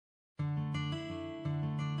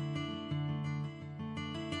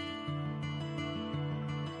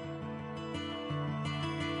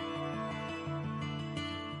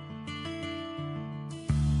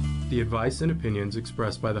The advice and opinions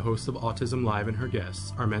expressed by the host of Autism Live and her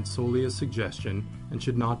guests are meant solely as suggestion and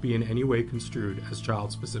should not be in any way construed as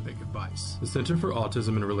child-specific advice. The Center for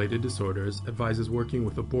Autism and Related Disorders advises working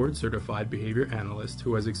with a board-certified behavior analyst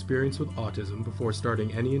who has experience with autism before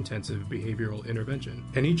starting any intensive behavioral intervention.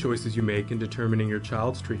 Any choices you make in determining your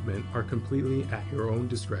child's treatment are completely at your own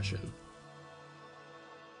discretion.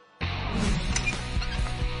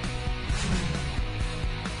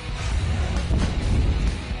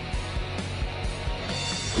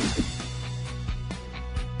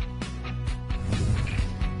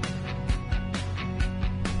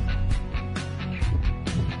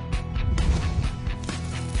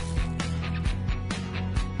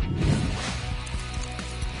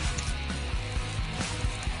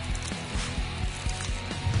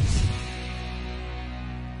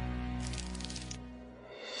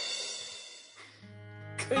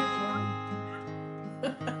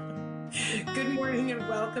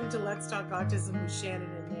 Let's Talk Autism with Shannon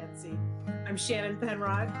and Nancy. I'm Shannon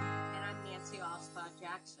Penrod. And I'm Nancy Alspaugh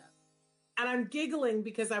Jackson. And I'm giggling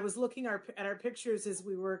because I was looking at our pictures as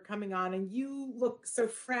we were coming on, and you look so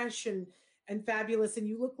fresh and fabulous, and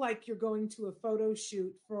you look like you're going to a photo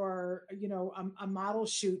shoot for, a model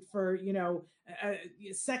shoot for, a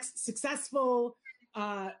successful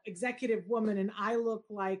executive woman, and I look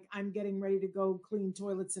like I'm getting ready to go clean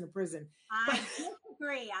toilets in a prison.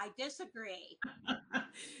 I disagree.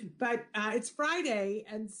 But it's Friday,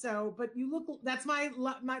 and so. But you look. That's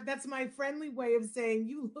my friendly way of saying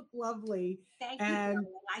you look lovely. Thank you. And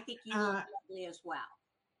I think you look lovely as well.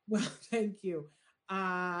 Well, thank you.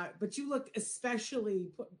 But you look especially.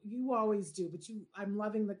 You always do. But I'm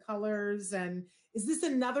loving the colors. And is this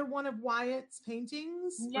another one of Wyatt's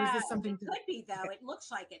paintings? No, or is this something it could be though. It looks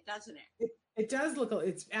like it, doesn't it? It does look.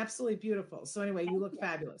 It's absolutely beautiful. So anyway, you look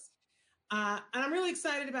fabulous. And I'm really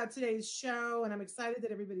excited about today's show, and I'm excited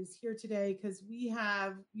that everybody's here today because we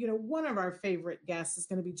have, one of our favorite guests is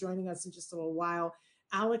going to be joining us in just a little while.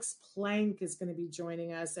 Alex Plank is going to be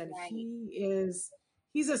joining us, and right.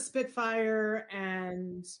 he's a spitfire,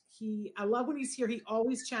 and I love when he's here. He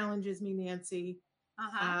always challenges me, Nancy.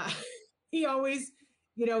 He always,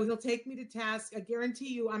 he'll take me to task. I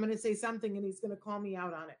guarantee you I'm going to say something, and he's going to call me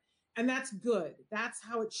out on it. And that's good. That's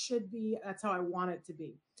how it should be. That's how I want it to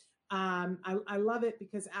be. I love it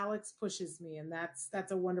because Alex pushes me, and that's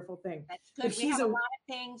a wonderful thing. That's good. We have a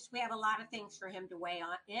lot of things for him to weigh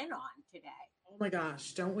in on today. Oh my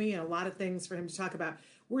gosh, don't we? And a lot of things for him to talk about.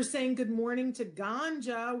 We're saying good morning to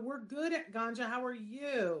Ganja. We're good at Ganja. How are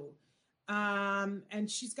you? And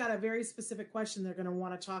she's got a very specific question they're going to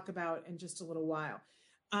want to talk about in just a little while.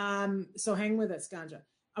 So hang with us, Ganja.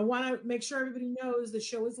 I want to make sure everybody knows the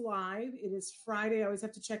show is live. It is Friday. I always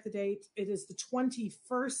have to check the date. It is the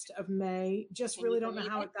 21st of May. Really don't know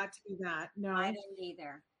how it got to be that. No, I don't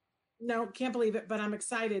either. No, can't believe it, but I'm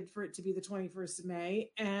excited for it to be the 21st of May.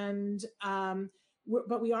 And,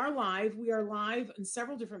 but we are live. We are live in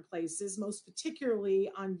several different places, most particularly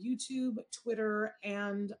on YouTube, Twitter,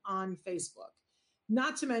 and on Facebook.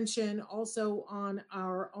 Not to mention also on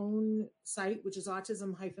our own site, which is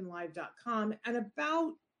autism-live.com, and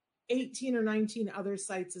about 18 or 19 other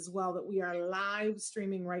sites as well that we are live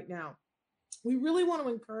streaming right now. We really want to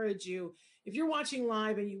encourage you, if you're watching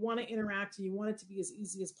live and you want to interact and you want it to be as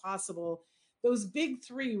easy as possible, those big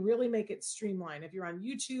three really make it streamlined. If you're on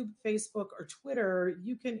YouTube, Facebook, or Twitter,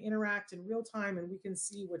 you can interact in real time and we can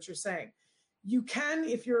see what you're saying. You can,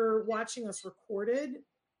 if you're watching us recorded,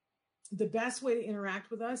 the best way to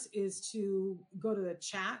interact with us is to go to the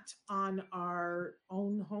chat on our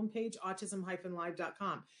own homepage,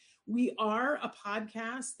 autism-live.com. We are a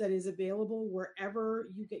podcast that is available wherever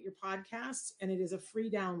you get your podcasts, and it is a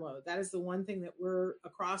free download. That is the one thing that we're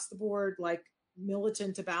across the board like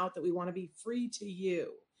militant about, that we want to be free to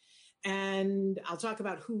you. And I'll talk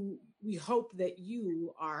about who we hope that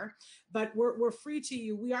you are, but we're free to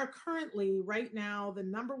you. We are currently right now the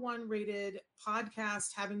 #1 rated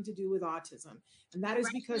podcast having to do with autism. And that is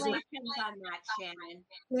because on that, Shannon.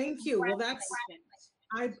 Thank you. Well,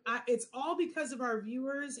 it's all because of our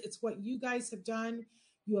viewers. It's what you guys have done.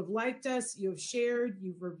 You have liked us, you have shared,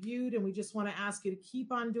 you've reviewed, and we just want to ask you to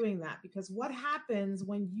keep on doing that, because what happens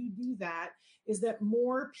when you do that is that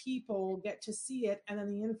more people get to see it, and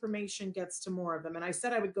then the information gets to more of them. And I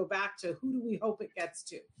said I would go back to who do we hope it gets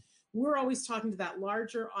to? We're always talking to that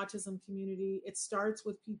larger autism community. It starts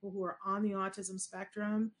with people who are on the autism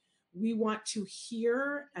spectrum. We want to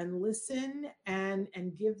hear and listen and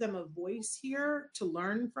give them a voice here to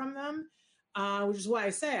learn from them. Which is why I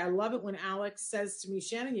say I love it when Alex says to me,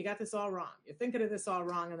 Shannon, you got this all wrong. You're thinking of this all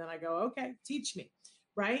wrong. And then I go, okay, teach me,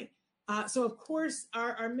 right? So, of course,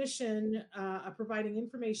 our mission of providing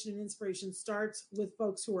information and inspiration starts with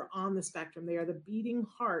folks who are on the spectrum. They are the beating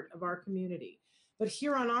heart of our community. But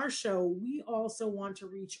here on our show, we also want to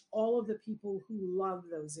reach all of the people who love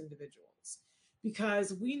those individuals,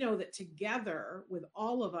 because we know that together with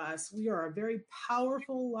all of us, we are a very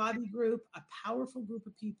powerful lobby group, a powerful group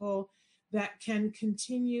of people that can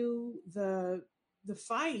continue the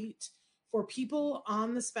fight for people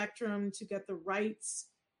on the spectrum to get the rights,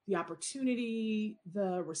 the opportunity,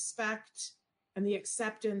 the respect, and the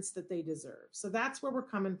acceptance that they deserve. So that's where we're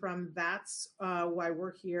coming from. That's why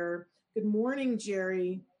we're here. Good morning,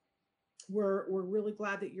 Jerry. We're really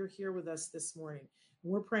glad that you're here with us this morning.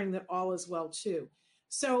 And we're praying that all is well too.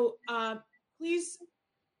 So please,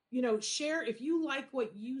 share if you like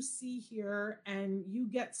what you see here and you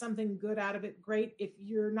get something good out of it. Great. If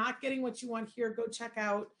you're not getting what you want here, go check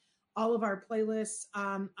out all of our playlists.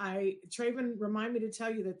 Traven remind me to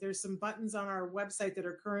tell you that there's some buttons on our website that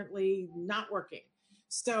are currently not working.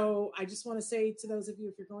 So I just want to say to those of you,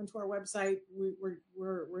 if you're going to our website, we're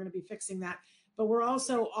going to be fixing that. But we're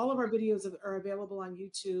also, all of our videos are available on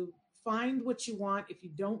YouTube. Find what you want. If you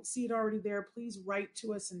don't see it already there, please write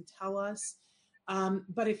to us and tell us.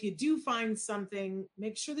 But if you do find something,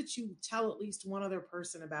 make sure that you tell at least one other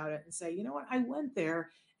person about it and say, you know what, I went there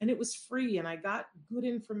and it was free and I got good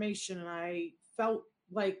information and I felt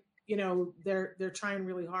like, they're trying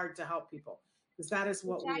really hard to help people, because that is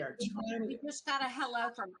what we are trying to do. We just got a hello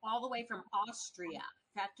from all the way from Austria.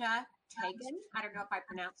 Feta Tegan. I don't know if I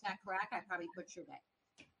pronounced that correct. I probably butchered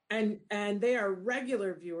it. And they are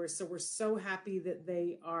regular viewers, so we're so happy that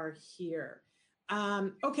they are here.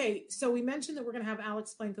 Okay, so we mentioned that we're going to have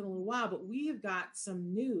Alex Plank in a little while, but we have got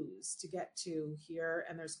some news to get to here,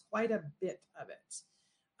 and there's quite a bit of it.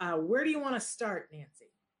 Where do you want to start,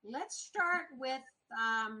 Nancy? Let's start with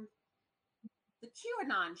the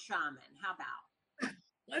QAnon shaman. How about?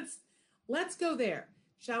 Let's go there,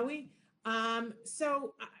 shall we?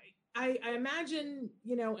 So I imagine,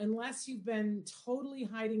 unless you've been totally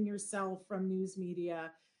hiding yourself from news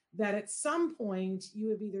media, that at some point you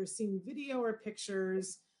have either seen video or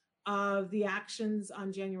pictures of the actions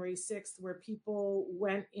on January 6th, where people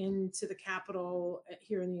went into the Capitol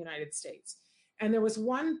here in the United States. And there was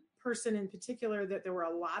one person in particular that there were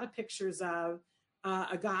a lot of pictures of,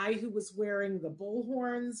 a guy who was wearing the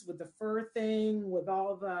bullhorns with the fur thing, with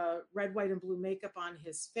all the red, white, and blue makeup on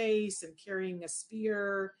his face and carrying a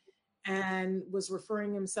spear, and was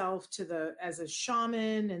referring himself as a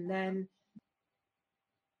shaman. And then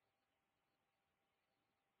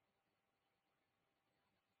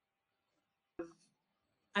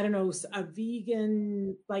I don't know, a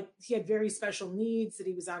vegan, like he had very special needs, that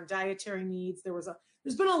he was on dietary needs. There's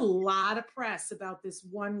been a lot of press about this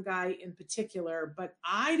one guy in particular, but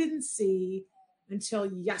I didn't see until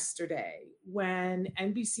yesterday when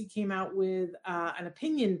NBC came out with an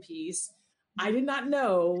opinion piece. I did not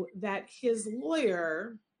know that his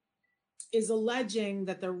lawyer is alleging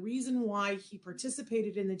that the reason why he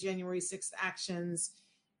participated in the January 6th actions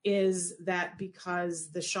is that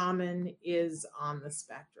because the shaman is on the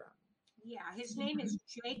spectrum. Yeah, his name is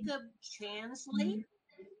Jacob Chansley,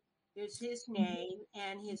 is his name,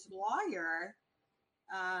 and his lawyer,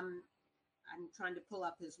 I'm trying to pull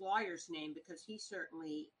up his lawyer's name because he's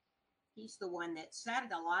the one that said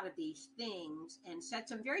a lot of these things and said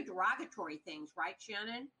some very derogatory things, right,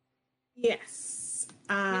 Shannon? Yes.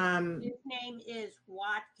 His name is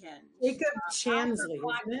Watkins. Jacob Chansley,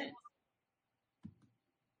 isn't it?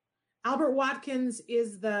 Albert Watkins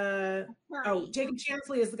is Jacob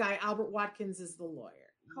Chansley is the guy. Albert Watkins is the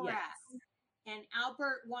lawyer. Correct. Yes. And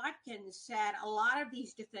Albert Watkins said a lot of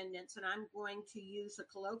these defendants, and I'm going to use a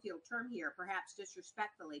colloquial term here, perhaps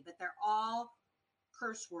disrespectfully, but they're all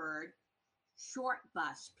curse word short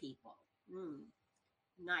bus people.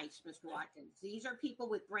 Nice, Mr. Watkins. These are people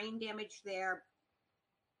with brain damage there.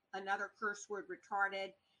 Another curse word,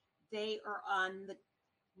 retarded. They are on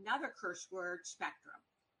another curse word spectrum.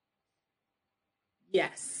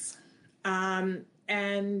 Yes. And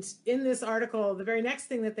in this article, the very next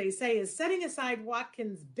thing that they say is, setting aside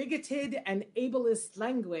Watkins' bigoted and ableist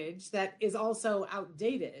language that is also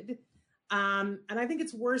outdated. And I think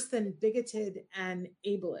it's worse than bigoted and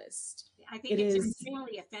ableist. I think it's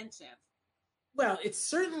extremely offensive. Well, it's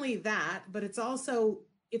certainly that, but it's also,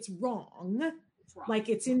 it's wrong. It's wrong. Like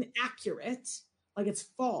it's inaccurate, like it's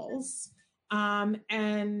false. And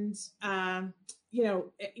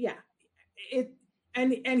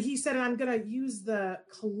he said, and I'm going to use the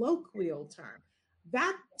colloquial term,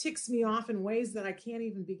 that ticks me off in ways that I can't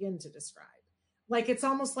even begin to describe. Like, it's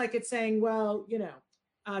almost like it's saying, well,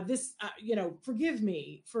 forgive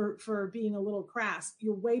me for being a little crass.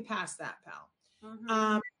 You're way past that, pal.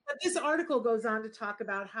 Mm-hmm. But this article goes on to talk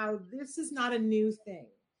about how this is not a new thing,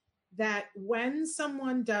 that when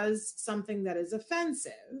someone does something that is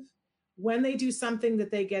offensive, when they do something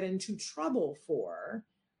that they get into trouble for,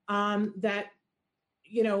 that,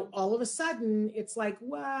 all of a sudden it's like,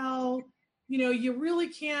 well, you really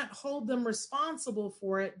can't hold them responsible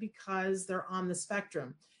for it because they're on the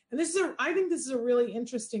spectrum. And I think this is a really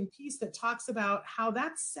interesting piece that talks about how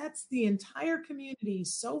that sets the entire community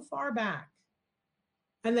so far back.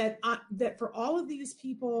 And that for all of these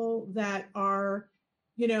people that are,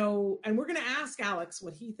 and we're going to ask Alex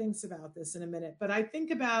what he thinks about this in a minute, but I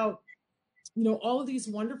think about, all of these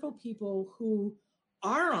wonderful people who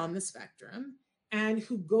are on the spectrum and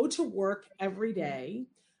who go to work every day,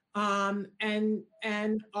 and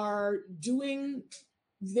are doing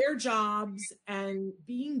their jobs and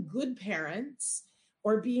being good parents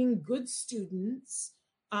or being good students,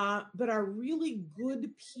 but are really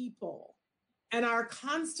good people and are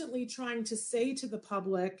constantly trying to say to the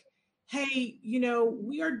public, hey,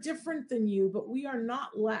 we are different than you, but we are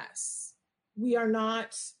not less. We are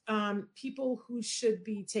not people who should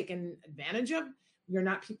be taken advantage of. We are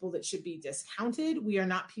not people that should be discounted. We are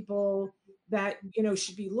not people that,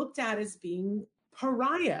 should be looked at as being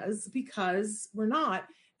pariahs, because we're not.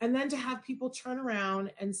 And then to have people turn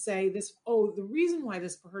around and say this, oh, the reason why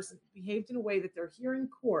this person behaved in a way that they're here in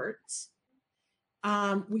court,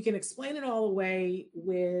 we can explain it all away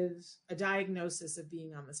with a diagnosis of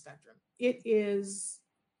being on the spectrum. It is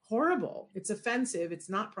horrible. It's offensive. It's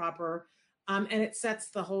not proper. And it sets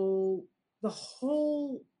the whole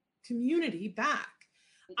community back.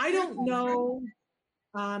 I don't know.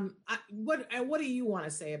 What do you want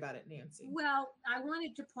to say about it, Nancy? Well, I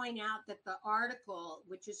wanted to point out that the article,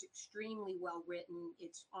 which is extremely well written,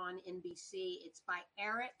 it's on NBC. It's by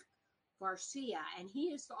Eric Garcia, and he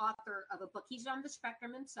is the author of a book. He's on the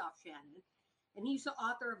spectrum himself, Shannon, and he's the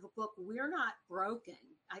author of a book, We're Not Broken.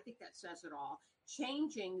 I think that says it all.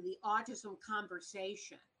 Changing the Autism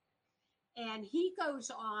Conversation. And he goes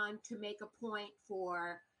on to make a point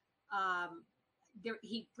for,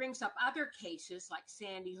 he brings up other cases like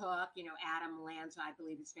Sandy Hook, Adam Lanza, I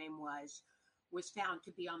believe his name was found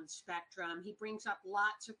to be on the spectrum. He brings up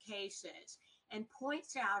lots of cases and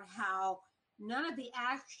points out how none of the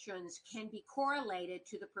actions can be correlated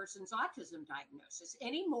to the person's autism diagnosis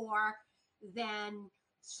any more than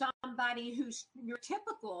somebody who's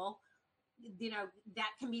neurotypical, that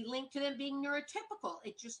can be linked to them being neurotypical.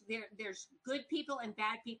 It just, there's good people and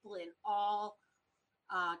bad people in all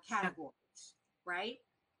categories, right?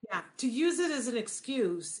 Yeah. To use it as an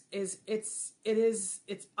excuse it's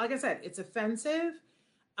like I said, it's offensive.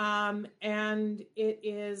 And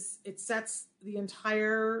it sets the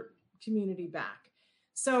entire community back.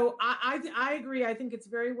 So I agree. I think it's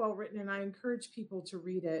very well written, and I encourage people to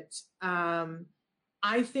read it.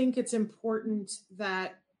 I think it's important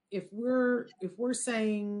that if we're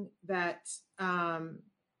saying that, I'm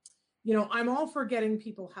all for getting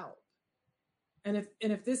people help. And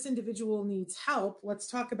if this individual needs help, let's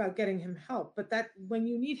talk about getting him help. But that when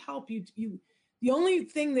you need help, the only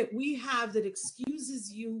thing that we have that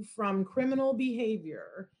excuses you from criminal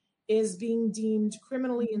behavior is being deemed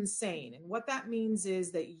criminally insane. And what that means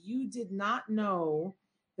is that you did not know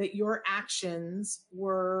that your actions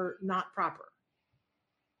were not proper.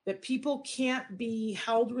 That people can't be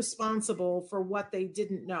held responsible for what they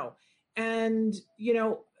didn't know. And,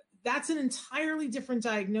 that's an entirely different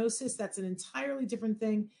diagnosis. That's an entirely different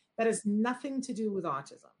thing. That has nothing to do with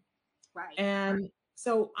autism. Right. And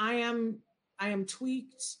so I am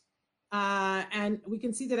tweaked. And we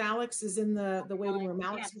can see that Alex is in the waiting room.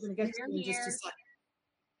 Alex, yes, we're going to get to you in just a second.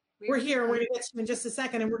 We're here. We're going to get to you in just a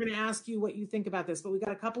second, and we're going to ask you what you think about this. But we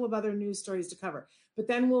got a couple of other news stories to cover. But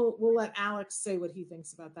then we'll let Alex say what he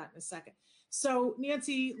thinks about that in a second. So,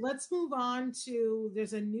 Nancy, let's move on to,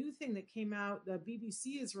 there's a new thing that came out. The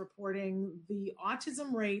BBC is reporting the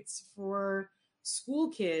autism rates for school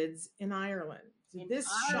kids in Ireland. Did this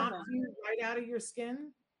shock you right out of your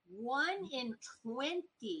skin? 1 in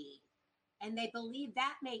 20. And they believe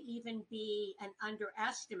that may even be an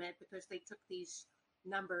underestimate because they took these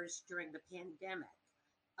numbers during the pandemic.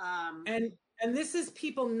 And this is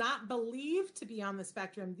people not believed to be on the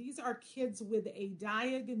spectrum. These are kids with a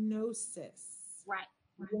diagnosis. Right.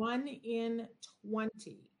 1 in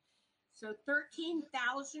 20. So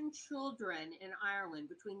 13,000 children in Ireland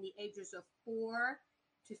between the ages of 4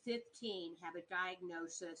 to 15 have a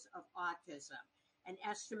diagnosis of autism. An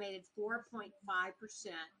estimated 4.5%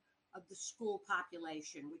 of the school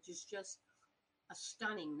population, which is just a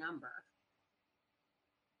stunning number.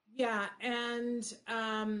 Yeah, and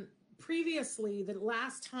previously, the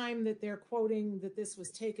last time that they're quoting that this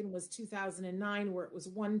was taken was 2009, where it was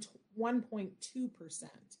 1.2%.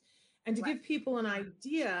 And to Right. give people an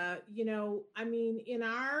idea, I mean, in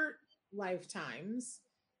our lifetimes,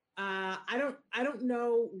 I don't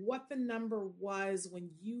know what the number was when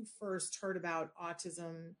you first heard about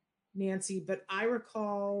autism, Nancy, but I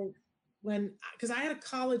recall when, because I had a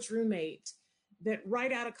college roommate that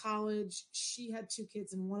right out of college, she had two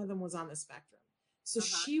kids and one of them was on the spectrum. So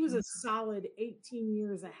Uh-huh. she was a solid 18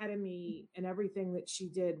 years ahead of me in everything that she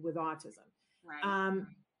did with autism. Right.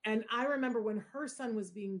 And I remember when her son was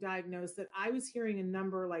being diagnosed that I was hearing a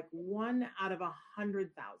number like 1 out of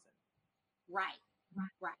 100,000. Right.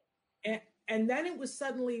 Right. And then it was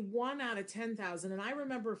suddenly 1 out of 10,000. And I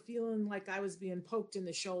remember feeling like I was being poked in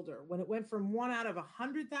the shoulder when it went from 1 out of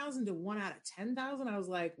 100,000 to 1 out of 10,000. I was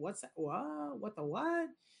like, what's that? What the what?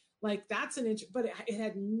 Like, that's an inch, but it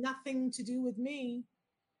had nothing to do with me.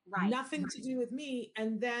 Right. Nothing to do with me.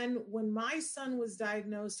 And then when my son was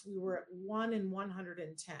diagnosed, we were at 1 in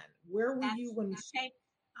 110. Where were you when? Same.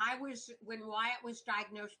 When Wyatt was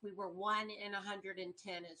diagnosed, we were 1 in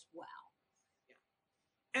 110 as well.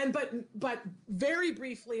 And but very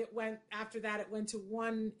briefly it went after that, it went to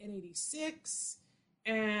 1 in 86,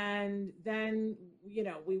 and then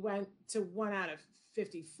we went to 1 out of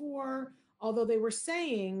 54, although they were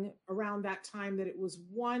saying around that time that it was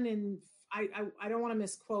one in, I don't want to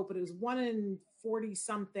misquote, but it was 1 in 40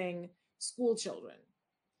 something school children.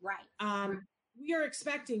 Right. We are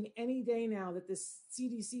expecting any day now that this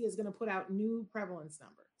CDC is going to put out new prevalence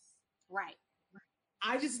numbers. Right.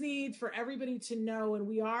 I just need for everybody to know, and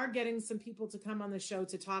we are getting some people to come on the show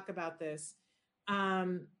to talk about this,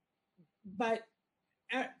 but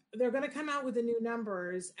they're going to come out with the new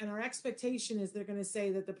numbers, and our expectation is they're going to say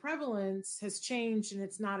that the prevalence has changed and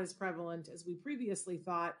it's not as prevalent as we previously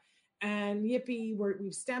thought, and yippee,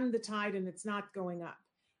 we've stemmed the tide and it's not going up.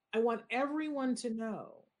 I want everyone to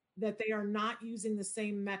know that they are not using the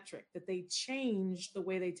same metric, that they changed the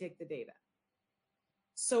way they take the data.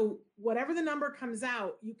 So whatever the number comes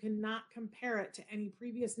out, you cannot compare it to any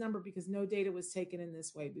previous number because no data was taken in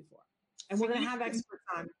this way before. And we're going to have experts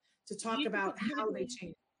on to talk about how they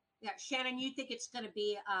change. Yeah, Shannon, you think it's going to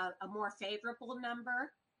be a more favorable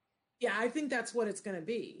number? Yeah, I think that's what it's going to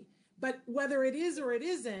be. But whether it is or it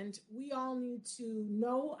isn't, we all need to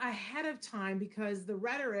know ahead of time, because the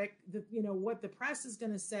rhetoric, what the press is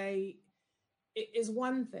going to say is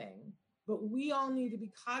one thing. But we all need to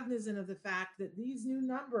be cognizant of the fact that these new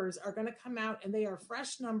numbers are going to come out and they are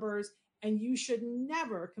fresh numbers, and you should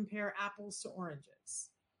never compare apples to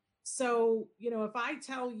oranges. So, if I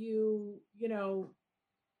tell you,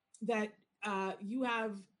 that you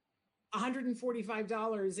have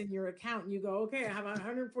 $145 in your account and you go, okay, I have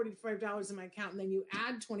 $145 in my account. And then you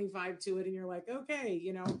add 25 to it and you're like,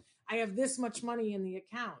 okay, I have this much money in the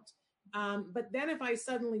account. But then if I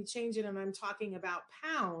suddenly change it and I'm talking about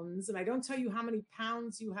pounds, and I don't tell you how many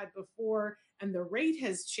pounds you had before and the rate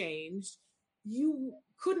has changed, you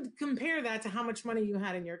couldn't compare that to how much money you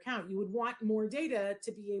had in your account. You would want more data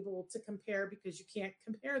to be able to compare, because you can't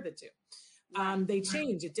compare the two. They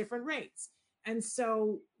change at different rates. And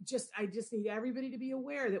so I just need everybody to be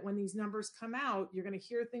aware that when these numbers come out, you're going to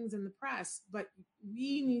hear things in the press, but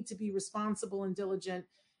we need to be responsible and diligent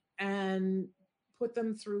and put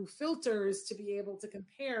them through filters to be able to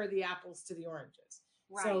compare the apples to the oranges.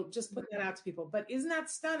 Right. So just put that out to people. But isn't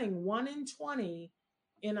that stunning? 1 in 20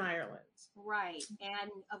 in Ireland. Right.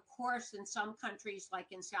 And of course, in some countries, like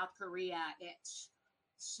in South Korea, it's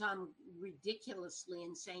some ridiculously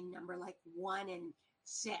insane number, like 1 in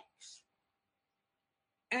 6.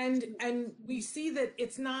 And we see that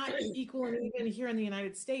it's not equal and even here in the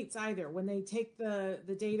United States either. When they take the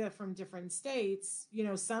data from different states,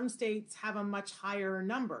 some states have a much higher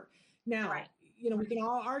number. Now, right. We can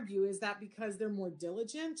all argue, is that because they're more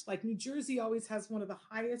diligent? Like New Jersey always has one of the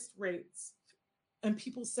highest rates. And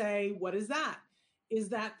people say, what is that? Is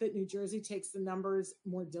that New Jersey takes the numbers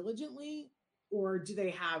more diligently? Or do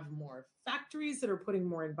they have more factories that are putting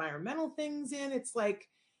more environmental things in? It's like,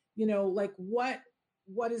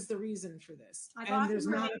 what is the reason for this? I've often heard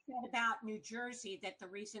said about New Jersey that the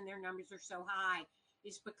reason their numbers are so high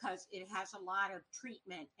is because it has a lot of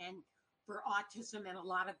treatment and for autism, and a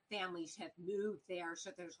lot of families have moved there,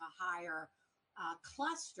 so there's a higher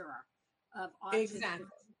cluster of autism. Exactly.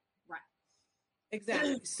 Right.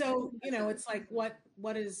 Exactly. So it's like what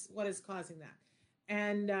is causing that?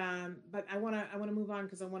 And but I want to move on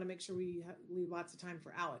because I want to make sure we leave lots of time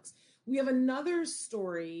for Alex. We have another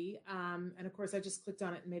story, and of course I just clicked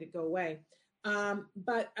on it and made it go away.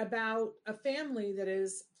 but about a family that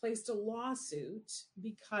has placed a lawsuit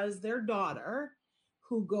because their daughter,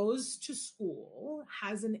 who goes to school,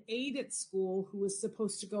 has an aide at school who was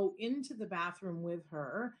supposed to go into the bathroom with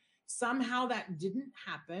her. Somehow that didn't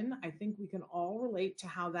happen. I think we can all relate to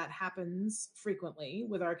how that happens frequently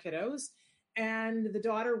with our kiddos. And the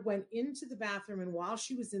daughter went into the bathroom, and while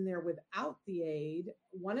she was in there without the aide,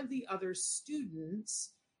 one of the other students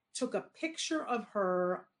took a picture of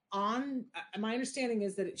her on, my understanding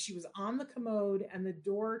is that she was on the commode and the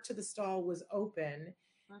door to the stall was open,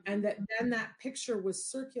 and that then that picture was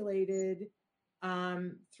circulated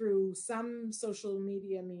through some social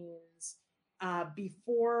media means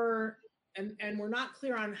before, and we're not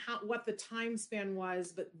clear on what the time span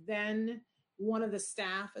was, but then one of the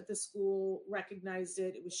staff at the school recognized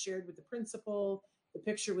it. It was shared with the principal. The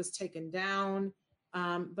picture was taken down,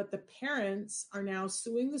 but the parents are now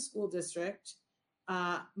suing the school district.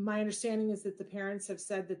 My understanding is that the parents have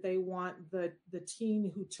said that they want the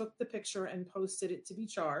teen who took the picture and posted it to be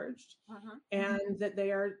charged, and that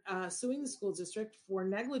they are suing the school district for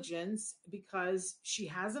negligence because she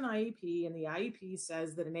has an IEP, and the IEP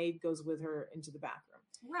says that an aide goes with her into the bathroom.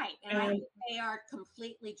 Right. And I think they are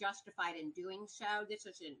completely justified in doing so. This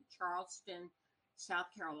is in Charleston, South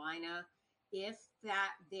Carolina. If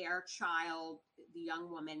their child, the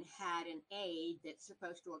young woman, had an aide that's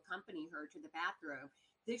supposed to accompany her to the bathroom,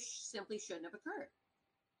 this simply shouldn't have occurred.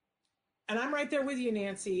 And I'm right there with you,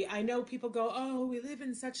 Nancy. I know people go, oh, we live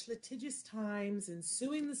in such litigious times and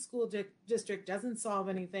suing the school district doesn't solve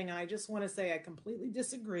anything. And I just want to say I completely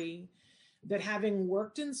disagree that, having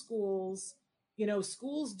worked in schools,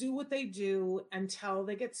 schools do what they do until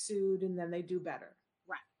they get sued, and then they do better.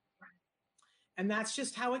 Right. And that's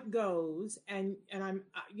just how it goes. And I'm,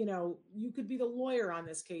 you could be the lawyer on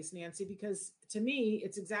this case, Nancy, because to me,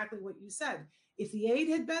 it's exactly what you said. If the aide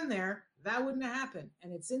had been there, that wouldn't have happened.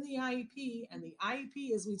 And it's in the IEP. And the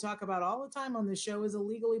IEP, as we talk about all the time on this show, is a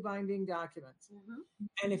legally binding document.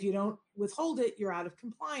 And if you don't withhold it, you're out of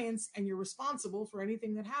compliance, and you're responsible for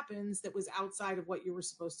anything that happens that was outside of what you were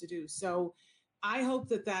supposed to do. So I hope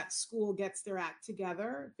that school gets their act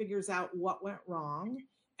together, figures out what went wrong,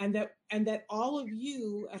 and that all of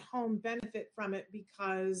you at home benefit from it,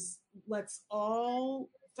 because let's all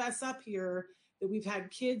fess up here that we've had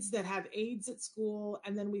kids that have aides at school,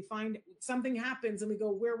 and then we find something happens and we go,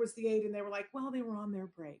 where was the aide? And they were like, well, they were on their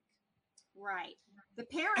break. Right. The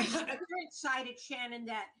parents cited, Shannon,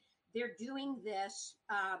 that they're doing this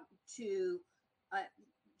to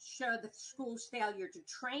show the school's failure to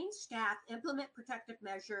train staff, implement protective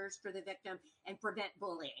measures for the victim, and prevent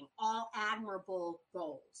bullying. All admirable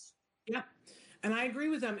goals. Yeah. And I agree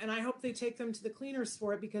with them. And I hope they take them to the cleaners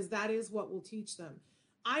for it, because that is what will teach them.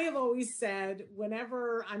 I have always said,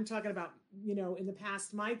 whenever I'm talking about, in the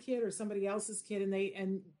past, my kid or somebody else's kid,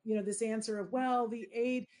 and this answer of, well, the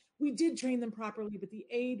aide, we did train them properly, but the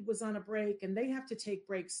aide was on a break and they have to take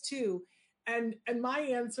breaks too. And my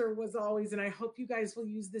answer was always, and I hope you guys will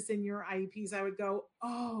use this in your IEPs, I would go,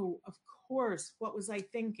 oh, of course, what was I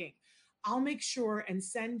thinking? I'll make sure and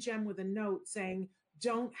send Jem with a note saying,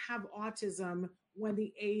 don't have autism when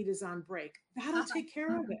the aide is on break. That'll take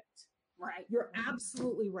care of it. Right. You're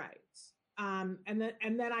absolutely right. And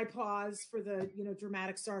then I pause for the,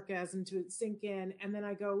 dramatic sarcasm to sink in. And then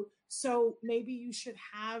I go, so maybe you should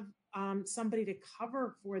have somebody to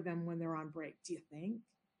cover for them when they're on break. Do you think?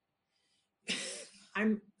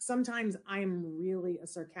 Sometimes I'm really a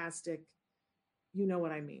sarcastic, you know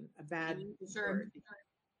what I mean, a bad word.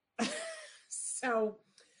 So,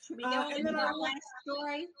 should we go into our last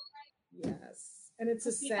story? Yes, and it's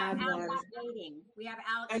a sad one. We have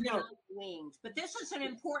Alex wings, but this is an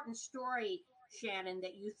important story, Shannon,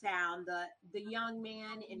 that you found. The young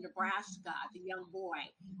man in Nebraska, the young boy,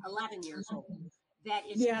 11 years old, that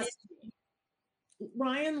is missing.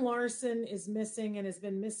 Ryan Larson is missing and has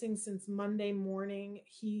been missing since Monday morning.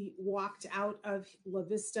 He walked out of La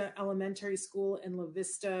Vista Elementary School in La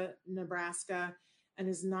Vista, Nebraska, and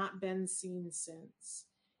has not been seen since.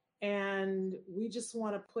 And we just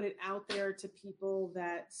want to put it out there to people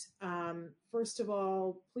that, first of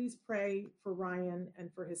all, please pray for Ryan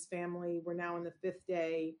and for his family. We're now on the 5th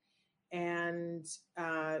day, and,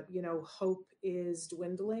 hope is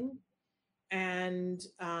dwindling. And,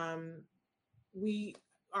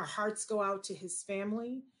 our hearts go out to his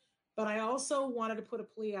family, but I also wanted to put a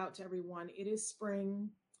plea out to everyone. It is spring,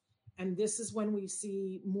 and this is when we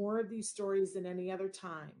see more of these stories than any other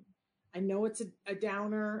time. I know it's a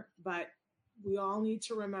downer, but we all need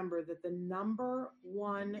to remember that the number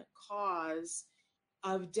one cause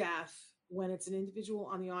of death when it's an individual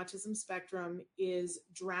on the autism spectrum is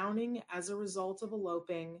drowning as a result of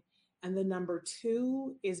eloping And the number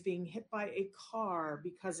 2 is being hit by a car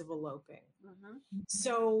because of eloping.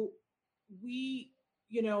 So we,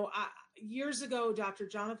 years ago, Dr.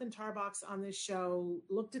 Jonathan Tarbox on this show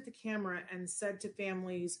looked at the camera and said to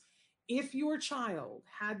families, if your child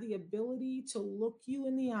had the ability to look you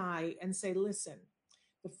in the eye and say, listen,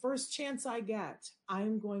 the first chance I get,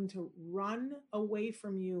 I'm going to run away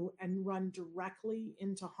from you and run directly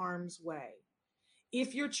into harm's way.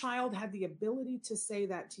 If your child had the ability to say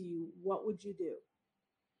that to you, what would you do?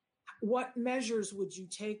 What measures would you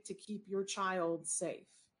take to keep your child safe?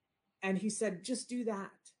 And he said, just do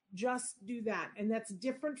that. Just do that. And that's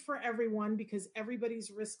different for everyone because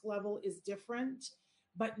everybody's risk level is different.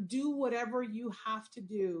 But do whatever you have to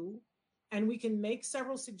do. And we can make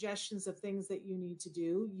several suggestions of things that you need to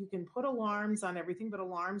do. You can put alarms on everything, but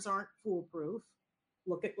alarms aren't foolproof.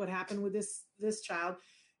 Look at what happened with this child.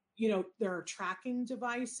 There are tracking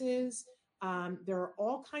devices. There are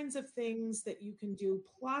all kinds of things that you can do,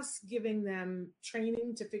 plus giving them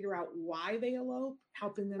training to figure out why they elope,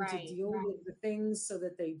 helping them to deal with the things so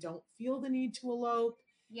that they don't feel the need to elope.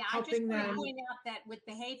 Yeah, I just want to point out that with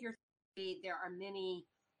behavior therapy, there are many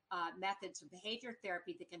methods of behavior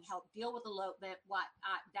therapy that can help deal with elopement.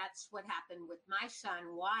 That's what happened with my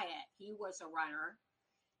son, Wyatt. He was a runner.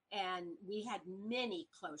 And we had many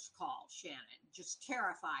close calls, Shannon, just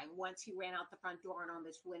terrifying. Once he ran out the front door and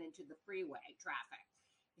almost went into the freeway traffic.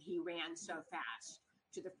 He ran so fast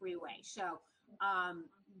to the freeway. So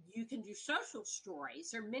you can do social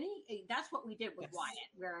stories. There are many, that's what we did with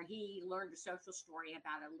Wyatt, where he learned a social story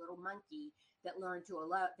about a little monkey that learned to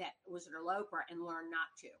elope, that was an eloper and learned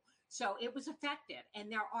not to. So it was effective.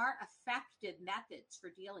 And there are effective methods for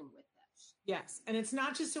dealing with this. Yes. And it's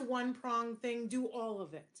not just a one-pronged thing. Do all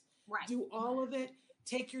of it. Right. Do all of it.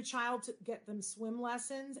 Take your child to get them swim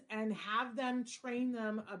lessons and have them train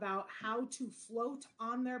them about how to float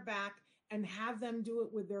on their back and have them do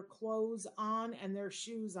it with their clothes on and their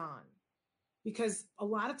shoes on. Because a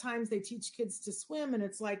lot of times they teach kids to swim and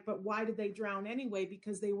it's like, but why did they drown anyway?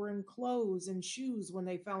 Because they were in clothes and shoes when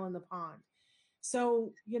they fell in the pond.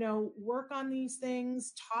 So, work on these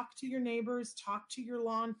things, talk to your neighbors, talk to your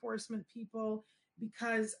law enforcement people,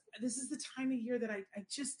 because this is the time of year that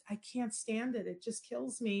I can't stand it. It just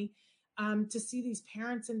kills me to see these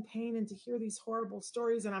parents in pain and to hear these horrible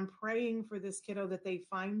stories. And I'm praying for this kiddo that they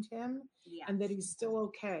find him and that he's still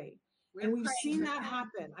okay. And we've seen that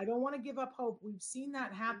happen. I don't want to give up hope. We've seen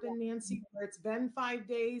that happen, Nancy, where it's been 5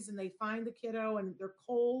 days and they find the kiddo and they're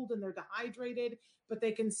cold and they're dehydrated, but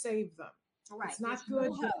they can save them. Right. It's not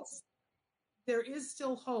good. There is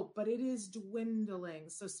still hope, but it is dwindling.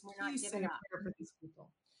 So please say a prayer for these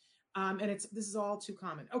people. And this is all too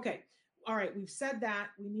common. Okay. All right. We've said that.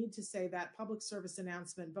 We need to say that public service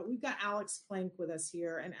announcement, but we've got Alex Plank with us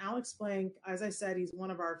here. And Alex Plank, as I said, he's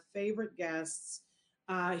one of our favorite guests.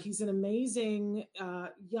 He's an amazing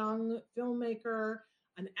young filmmaker,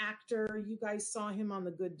 an actor. You guys saw him on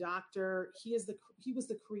The Good Doctor. He was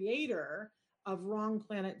the creator of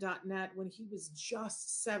wrongplanet.net when he was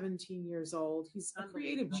just 17 years old. He's a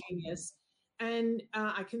creative genius, and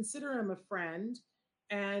I consider him a friend.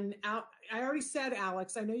 And I already said,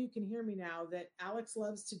 Alex, I know you can hear me now, that Alex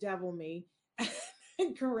loves to devil me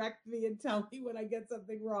and correct me and tell me when I get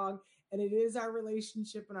something wrong. And it is our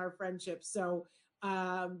relationship and our friendship. So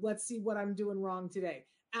let's see what I'm doing wrong today.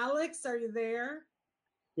 Alex, are you there?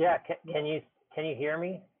 Yeah. Can you hear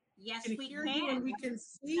me? Yes, we can. You and we can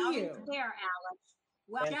see you. There, Alex.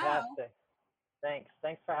 Well, fantastic.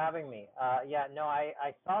 Thanks for having me. I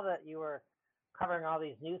saw that you were covering all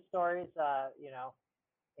these news stories,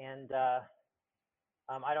 and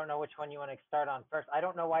I don't know which one you want to start on first. I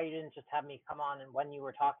don't know why you didn't just have me come on and when you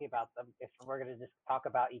were talking about them, if we're going to just talk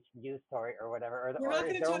about each news story or whatever. We're not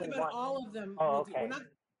going to talk about all of them. Oh, okay.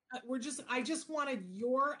 I just wanted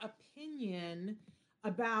your opinion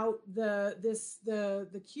about the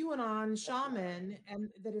QAnon shaman, and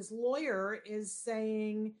that his lawyer is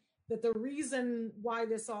saying that the reason why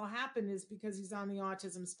this all happened is because he's on the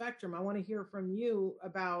autism spectrum. I want to hear from you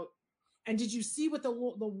about, and did you see what the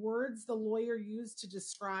words the lawyer used to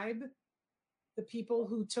describe the people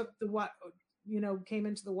who took came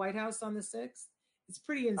into the White House on the 6th? It's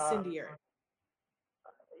pretty incendiary.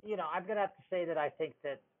 I'm going to have to say that I think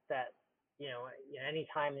that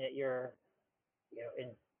anytime that you're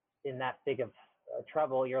in that big of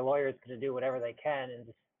trouble, your lawyer is going to do whatever they can and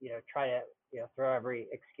just try to throw every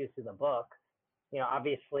excuse in the book.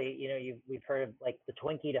 Obviously we've heard of like the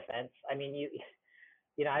Twinkie defense. I mean,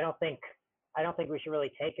 I don't think we should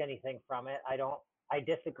really take anything from it. I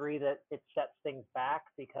disagree that it sets things back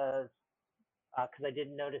because I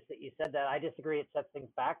didn't notice that you said that. I disagree it sets things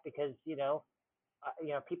back because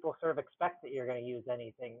people sort of expect that you're going to use any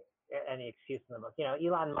excuse in the book.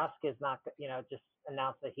 Elon Musk is not, just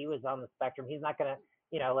announced that he was on the spectrum. He's not going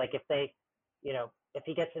to, like if they, if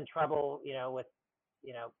he gets in trouble, with,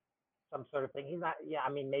 some sort of thing, he's not,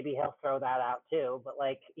 I mean, maybe he'll throw that out too, but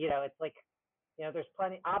like, it's like, there's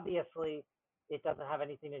plenty, obviously it doesn't have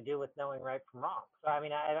anything to do with knowing right from wrong. So, I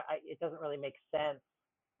mean, it doesn't really make sense.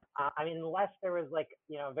 I mean, unless there was like,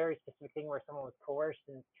 a very specific thing where someone was coerced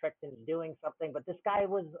and tricked into doing something, but this guy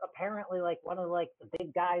was apparently like one of like the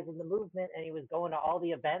big guys in the movement, and he was going to all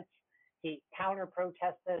the events. He counter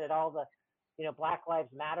protested at all the, Black Lives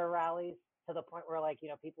Matter rallies, to the point where like,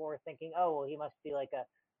 people were thinking, oh, well, he must be like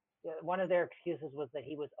one of their excuses was that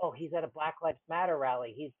he's at a Black Lives Matter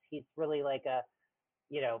rally. He's really like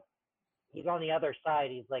he's on the other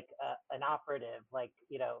side. He's like an operative, like,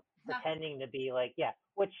 pretending to be like,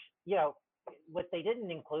 which, what they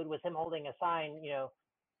didn't include was him holding a sign,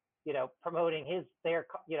 promoting their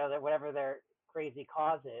whatever their crazy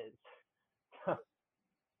cause is.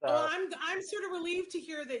 Well, I'm sort of relieved to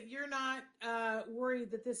hear that you're not worried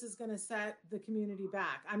that this is going to set the community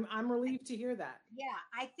back. I'm relieved to hear that. Yeah,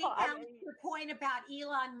 I think your point about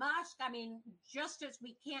Elon Musk. I mean, just as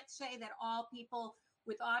we can't say that all people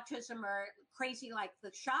with autism are crazy like the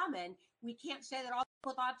shaman, we can't say that all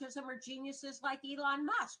people with autism are geniuses like Elon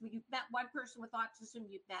Musk. You've met one person with autism,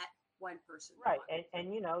 you've met one person. Right, and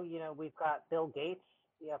we've got Bill Gates.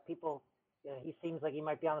 People, he seems like he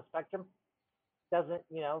might be on the spectrum. Doesn't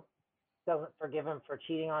forgive him for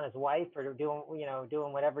cheating on his wife or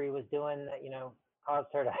doing whatever he was doing that, caused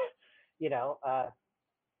her to,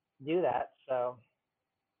 do that. So.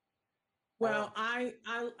 Well, I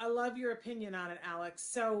love your opinion on it, Alex.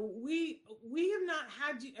 So we have not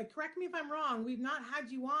had you, correct me if I'm wrong, we've not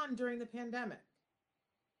had you on during the pandemic.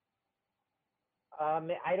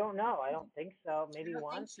 I don't know. I don't think so. Maybe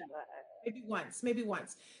once. Maybe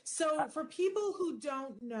once. So for people who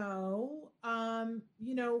don't know,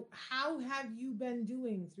 how have you been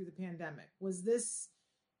doing through the pandemic? Was this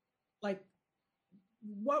like,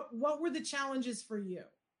 what were the challenges for you?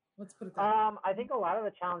 Let's put it that way. I think a lot of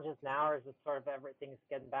the challenges now is it's sort of everything's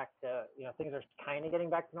getting back to, things are kind of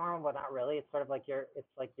getting back to normal, but not really. It's sort of like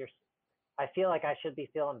I feel like I should be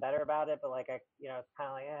feeling better about it, but like it's kind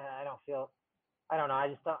of like, I don't know.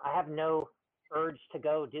 I have no urge to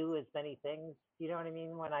go do as many things. You know what I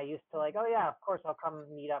mean? When I used to like, oh yeah, of course I'll come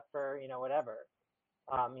meet up for, whatever,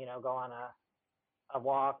 go on a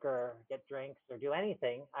walk or get drinks or do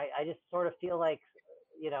anything. I just sort of feel like,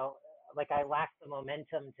 like I lack the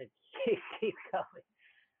momentum to keep going.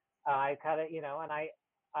 I kind of, and I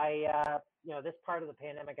this part of the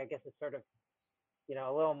pandemic, I guess is sort of,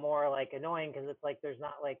 a little more like annoying because it's like, there's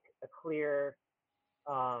not like a clear,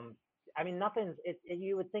 I mean,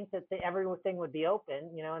 you would think that everything would be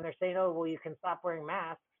open, and they're saying, oh, well, you can stop wearing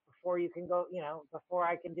masks before you can go, before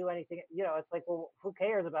I can do anything, it's like, well, who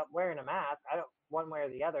cares about wearing a mask? I don't, one way or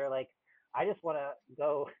the other. Like, I just want to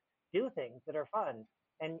go do things that are fun.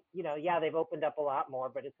 And, they've opened up a lot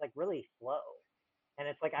more, but it's like really slow. And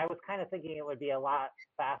it's like, I was kind of thinking it would be a lot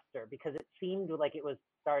faster because it seemed like it was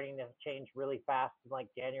starting to change really fast in like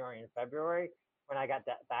January and February when I got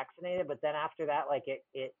vaccinated. But then after that, like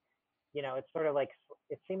it's sort of like,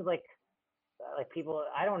 it seems like people,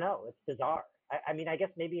 I don't know, it's bizarre. I mean, I guess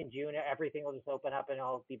maybe in June, everything will just open up and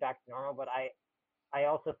it'll be back to normal. But I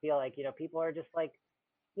also feel like, people are just like,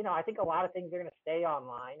 I think a lot of things are going to stay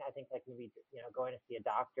online. I think like maybe, going to see a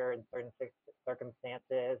doctor in certain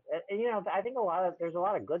circumstances. And I think there's a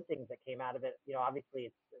lot of good things that came out of it. Obviously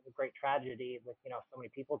it's a great tragedy with, so many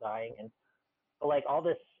people dying but like all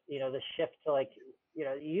this, the shift to like,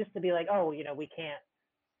 it used to be like, oh, we can't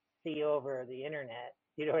see you over the internet.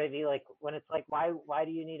 You know what I mean? Like when it's like, why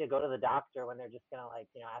do you need to go to the doctor when they're just going to like,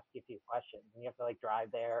 ask you a few questions and you have to like drive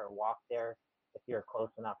there or walk there if you're close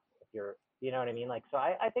enough, if you're, you know what I mean? Like, so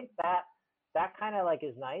I think that kind of like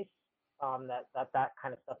is nice, that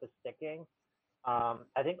kind of stuff is sticking.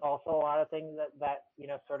 I think also a lot of things that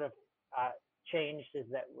sort of changed is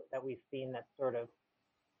that we've seen that sort of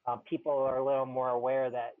people are a little more aware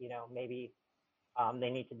that, maybe they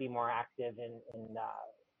need to be more active in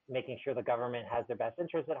making sure the government has their best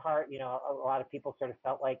interests at heart. A lot of people sort of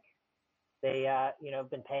felt like they,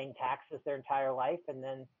 been paying taxes their entire life and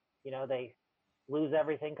then, they lose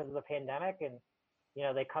everything because of the pandemic and,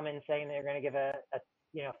 they come in saying they're going to give a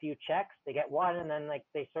few checks, they get one and then like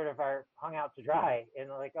they sort of are hung out to dry and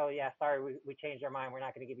they're like, oh yeah, sorry, we changed our mind. We're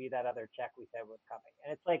not going to give you that other check we said was coming.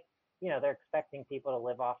 And it's like, they're expecting people to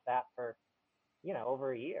live off that for,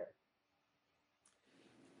 over a year.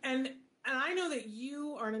 And I know that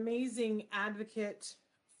you are an amazing advocate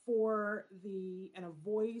and a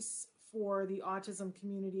voice for the autism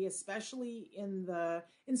community, especially in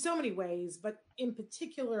so many ways, but in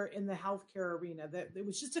particular in the healthcare arena. That it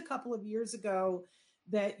was just a couple of years ago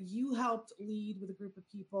that you helped lead with a group of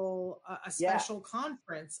people a special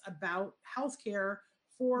conference about healthcare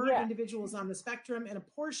for individuals on the spectrum. And a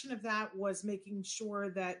portion of that was making sure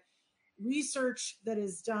that research that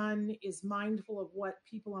is done is mindful of what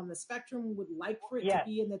people on the spectrum would like for it to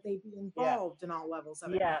be, and that they be involved in all levels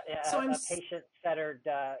of it. So a patient-centered,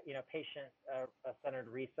 patient-centered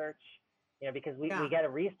research, because we get a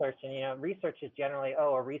research, and, research is generally,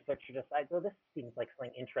 a researcher decides, this seems like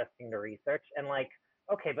something interesting to research. And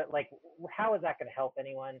okay, but how is that going to help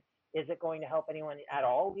anyone? Is it going to help anyone at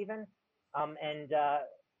all even? And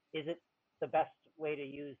is it the best way to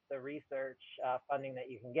use the research funding that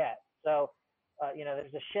you can get? So,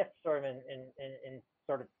 there's a shift sort of in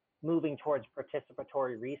sort of moving towards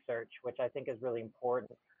participatory research, which I think is really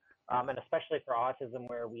important. And especially for autism,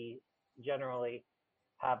 where we generally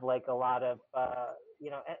have a lot of,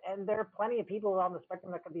 and there are plenty of people on the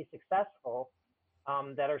spectrum that can be successful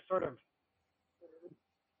that are sort of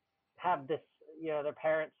have this, their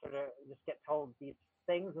parents sort of just get told these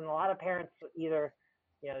things. And a lot of parents either,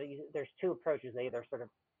 there's two approaches. They either sort of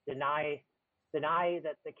deny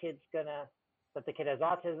that the kid has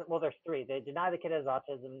autism. Well, there's three. They deny the kid has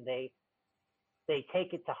autism. They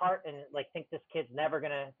take it to heart and think this kid's never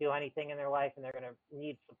going to do anything in their life, and they're going to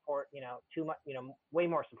need support, too much, way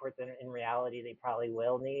more support than in reality they probably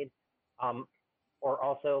will need. Or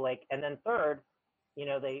also and then third,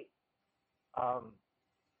 they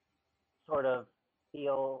sort of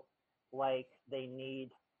feel like they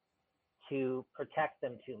need to protect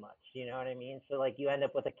them too much. You know what I mean? So you end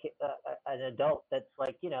up with an adult that's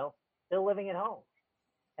still living at home.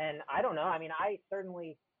 And I don't know. I mean, I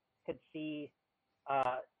certainly could see,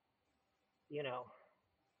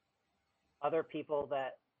 other people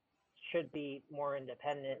that should be more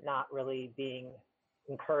independent, not really being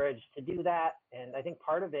encouraged to do that. And I think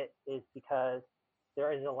part of it is because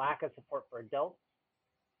there is a lack of support for adults.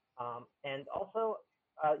 And also,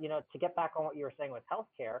 to get back on what you were saying with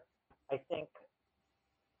healthcare, I think,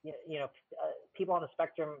 people on the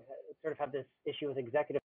spectrum sort of have this issue with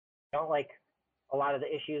executive. They don't like a lot of the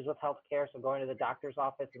issues with healthcare. So going to the doctor's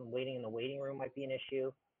office and waiting in the waiting room might be an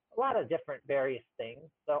issue. A lot of different various things.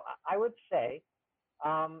 So I would say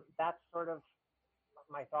that's sort of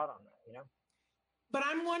my thought on that, But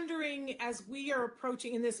I'm wondering, as we are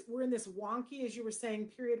approaching we're in this wonky, as you were saying,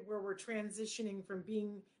 period where we're transitioning from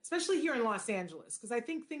being, especially here in Los Angeles, because I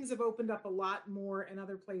think things have opened up a lot more in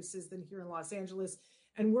other places than here in Los Angeles.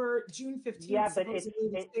 And we're June 15th, supposedly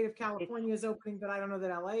the state of California is opening, but I don't know that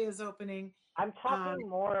LA is opening. I'm talking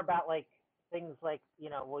more about things I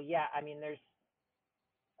mean, there's,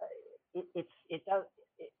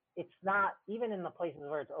 it's not, even in the places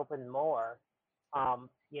where it's open more,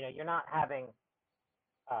 you're not having,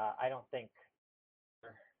 I don't think,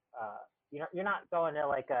 you're not going to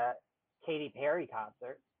a Katy Perry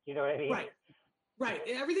concert. You know what I mean? Right.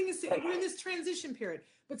 Everything is, we're in this transition period.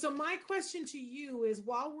 But so my question to you is,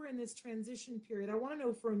 while we're in this transition period, I want to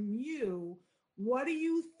know from you, what do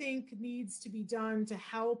you think needs to be done to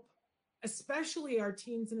help, especially our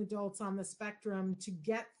teens and adults on the spectrum, to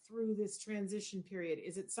get through this transition period?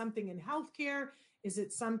 Is it something in healthcare? Is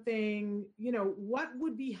it something, what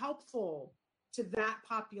would be helpful to that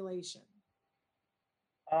population?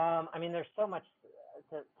 I mean, there's so much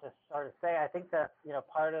to sort of say. I think that,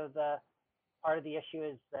 part of the issue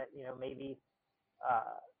is that, maybe,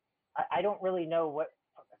 I don't really know what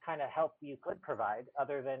kind of help you could provide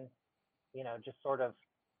other than, just sort of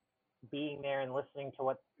being there and listening to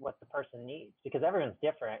what the person needs, because everyone's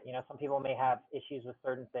different. Some people may have issues with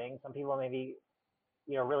certain things. Some people may be,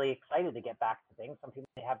 really excited to get back to things. Some people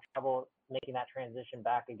may have trouble making that transition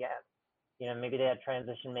back again. Maybe they had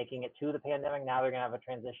transition making it to the pandemic. Now they're going to have a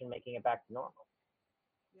transition making it back to normal.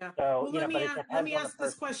 Yeah. So, well, let me ask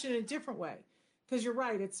this question in a different way, because you're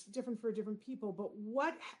right. It's different for different people. But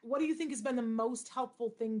what do you think has been the most helpful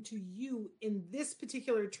thing to you in this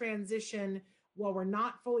particular transition while we're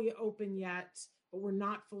not fully open yet, but we're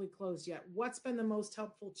not fully closed yet? What's been the most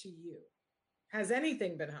helpful to you? Has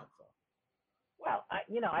anything been helpful? Well,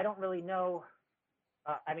 I don't really know.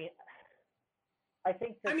 I mean, I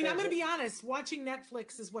think that I'm going to be honest. Watching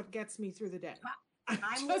Netflix is what gets me through the day.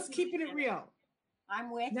 I'm just keeping it real. I'm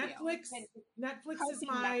with Netflix is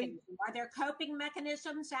my. Are there coping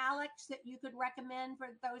mechanisms, Alex, that you could recommend for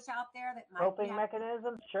those out there that might coping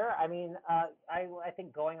mechanisms? Sure. I mean, I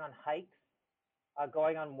think going on hikes,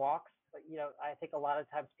 going on walks. I think a lot of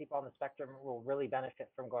times people on the spectrum will really benefit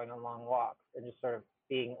from going on long walks and just sort of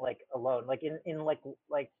being alone, in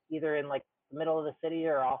either in the middle of the city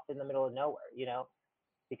or off in the middle of nowhere,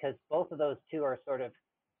 because both of those two are sort of,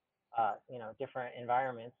 different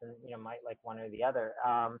environments and, might like one or the other.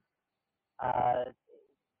 Uh,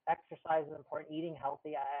 Exercise is important, eating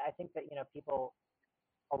healthy. I think that,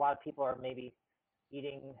 a lot of people are maybe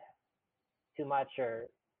eating too much or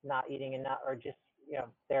not eating enough, or just,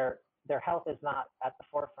 their health is not at the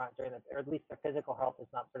forefront during this, or at least their physical health is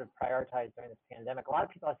not sort of prioritized during this pandemic. A lot of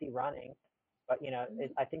people I see running, but,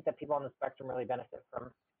 I think that people on the spectrum really benefit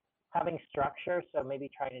from having structure. So maybe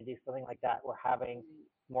trying to do something like that, or having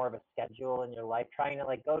more of a schedule in your life, trying to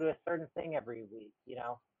like go to a certain thing every week,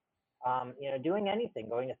 doing anything,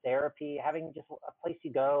 going to therapy, having just a place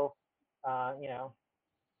you go, I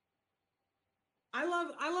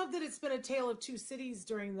love that it's been a tale of two cities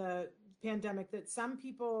during the pandemic, that some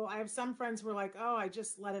people, I have some friends who were like, oh, I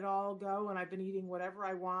just let it all go and I've been eating whatever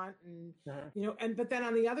I want. And, but then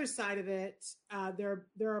on the other side of it, there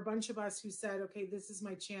are a bunch of us who said, okay, this is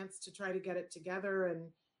my chance to try to get it together.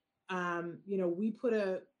 And, we put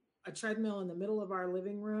a treadmill in the middle of our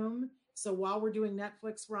living room. So while we're doing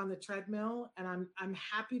Netflix, we're on the treadmill, and I'm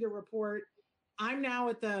happy to report I'm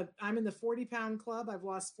in the 40-pound club. I've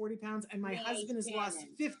lost 40 pounds, and my husband has lost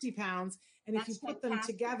 50 pounds. And if you put them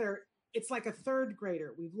together, it's like a third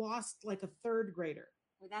grader. We've lost like a third grader.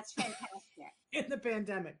 Well, that's fantastic. In the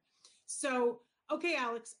pandemic. So, okay,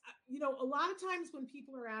 Alex, a lot of times when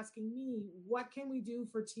people are asking me, what can we do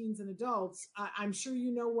for teens and adults? I'm sure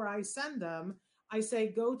you know where I send them. I say,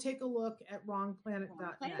 go take a look at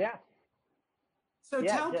wrongplanet.net. Yeah. So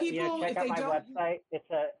tell people check if out they my don't. website. It's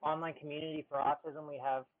an online community for autism. We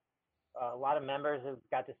have a lot of members who've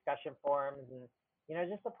got discussion forums, and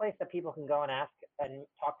just a place that people can go and ask and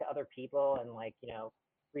talk to other people, and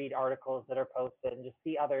read articles that are posted and just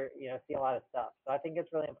see a lot of stuff. So I think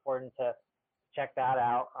it's really important to check that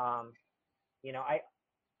out. I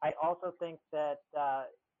also think that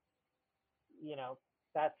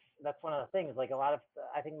that's one of the things. Like I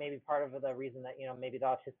think maybe part of the reason that maybe the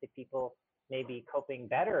autistic people may be coping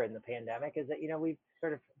better in the pandemic is that we've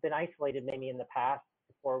sort of been isolated maybe in the past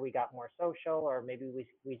before we got more social, or maybe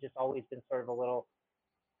we just always been sort of a little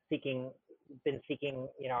seeking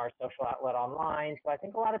our social outlet online. So I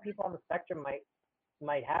think a lot of people on the spectrum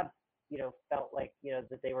might have felt like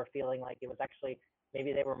that they were feeling like it was actually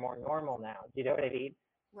maybe they were more normal now. Do you know what I mean?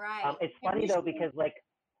 Right. It's funny though, because what?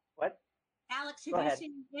 Alex, have you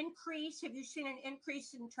seen an increase? Have you seen an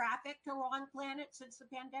increase in traffic to Wrong Planet since the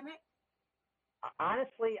pandemic?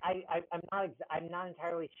 Honestly, I'm not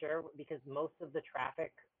entirely sure, because most of the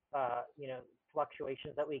traffic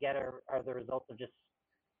fluctuations that we get are the result of just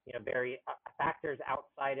very factors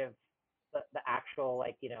outside of the actual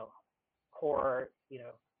core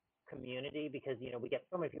community, because we get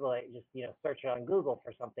so many people that just search on Google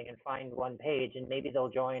for something and find one page, and maybe they'll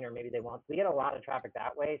join or maybe they won't. We get a lot of traffic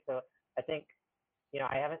that way. So I think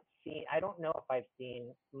I don't know if I've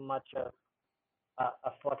seen much of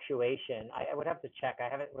a fluctuation. I would have to check. I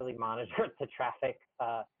haven't really monitored the traffic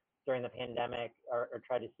during the pandemic or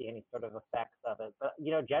tried to see any sort of effects of it. But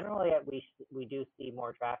generally we do see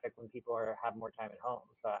more traffic when people have more time at home.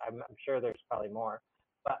 So I'm sure there's probably more.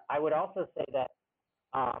 But I would also say that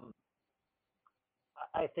I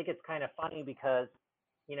think it's kind of funny because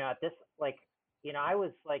at this I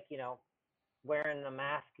was wearing the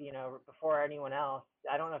mask before anyone else.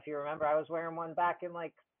 I don't know if you remember, I was wearing one back in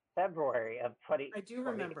February of 2020. I do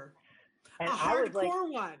remember. And a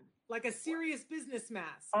hardcore one, like a serious business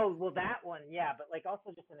mask. Oh, well, that one, yeah, but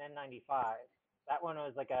also just an N95. That one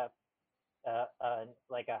was like a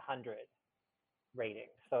 100 rating,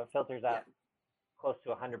 so it filters out close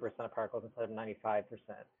to 100% of particles instead of 95%.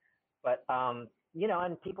 But and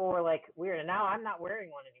people were weird. And now I'm not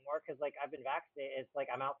wearing one anymore because I've been vaccinated. It's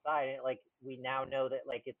I'm outside, and we now know that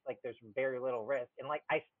it's there's very little risk. And I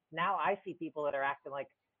see people that are acting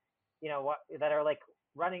that are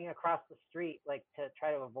running across the street to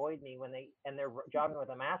try to avoid me they're jogging with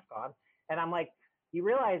a mask on, and I'm you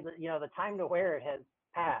realize that the time to wear it has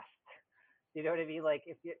passed. You know what I mean?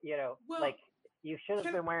 If you should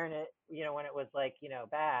have been wearing it when it was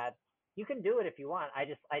bad. You can do it if you want. I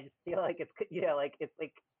just feel it's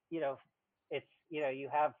it's you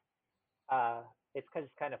have it's just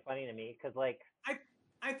kind of funny to me because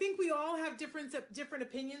I think we all have different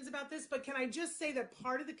opinions about this, but can I just say that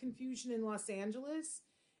part of the confusion in Los Angeles,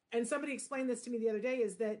 and somebody explained this to me the other day,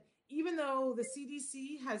 is that even though the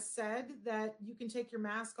CDC has said that you can take your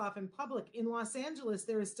mask off in public, in Los Angeles,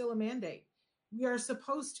 there is still a mandate. We are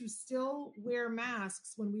supposed to still wear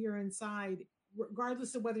masks when we are inside,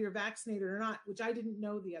 regardless of whether you're vaccinated or not, which I didn't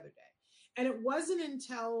know the other day. And it wasn't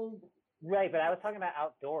until... Right, but I was talking about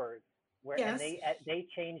outdoors. where and Yes, they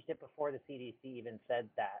changed it before the CDC even said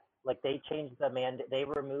that. Like they changed the they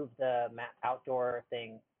removed the outdoor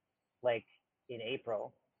thing like in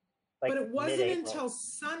April, but like it wasn't mid-April. until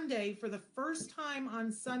Sunday, for the first time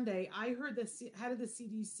on Sunday, I heard the head of the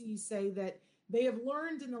CDC say that they have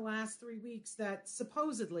learned in the last 3 weeks that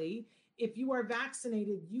supposedly, if you are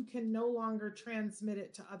vaccinated, you can no longer transmit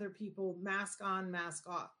it to other people, mask on, mask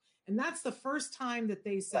off. And that's the first time that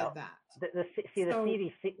they said Well, that. the So,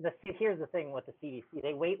 CDC. Here's the thing with the CDC: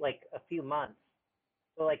 they wait like a few months,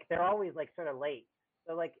 so like they're always like sort of late.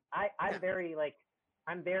 So like I'm yeah, very like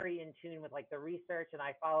I'm very in tune with like the research, and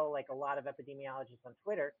I follow like a lot of epidemiologists on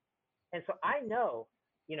Twitter, and so I know,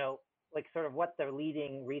 like sort of what the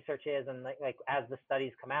leading research is, and like as the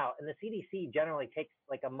studies come out, and the CDC generally takes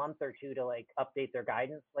like a month or two to like update their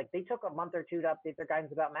guidance. Like they took a month or two to update their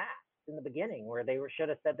guidance about masks in the beginning, where they should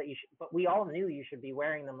have said that you should, but we all knew you should be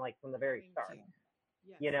wearing them like from the very thank start,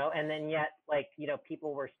 you. Yes. and then yet like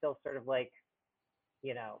people were still sort of like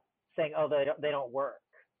saying, oh, they don't work,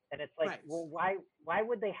 and it's like, Right. well, why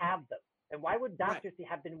would they have them, and why would doctors Right.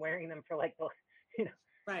 have been wearing them for like the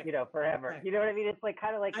Right. forever. Right. You know what I mean? It's like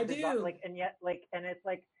kind of like I do. like, and yet like, and it's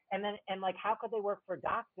like, and then and like, how could they work for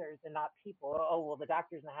doctors and not people? Oh well, the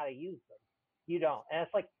doctors know how to use them. You don't, and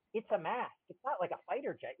it's like it's a mask. It's not like a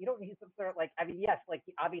fighter jet. You don't need some sort of like. I mean, yes, like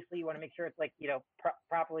obviously you want to make sure it's like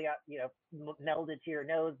properly melded to your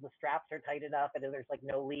nose. The straps are tight enough, and there's like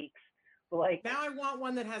no leaks. But like Now I want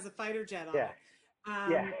one that has a fighter jet on yeah,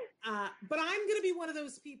 it. yeah. But I'm going to be one of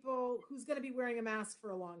those people who's going to be wearing a mask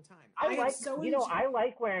for a long time. I like, so I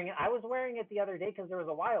like wearing it. I was wearing it the other day because there was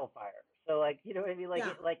a wildfire. So like, what I mean? Like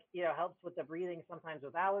Yeah. it, like, helps with the breathing sometimes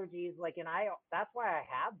with allergies. Like, and that's why I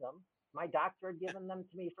have them. My doctor had given them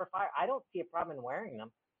to me for fire. I don't see a problem in wearing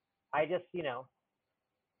them. I just,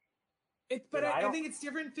 But I I don't, think it's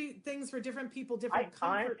different things for different people, I different comfort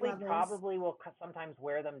honestly levels. probably will sometimes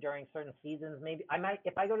wear them during certain seasons. Maybe I might,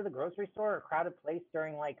 if I go to the grocery store or a crowded place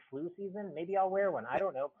during like flu season, maybe I'll wear one. I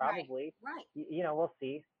don't know. Probably. Right. We'll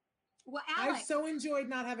see. Well, I've Alex, so enjoyed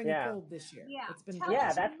not having a cold this year. yeah, It's been tell great. Yeah,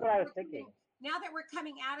 us, that's what I was thinking. now that we're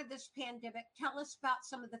coming out of this pandemic, tell us about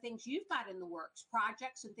some of the things you've got in the works,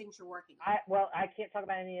 projects and things you're working on. I can't talk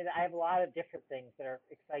about any of that. I have a lot of different things that are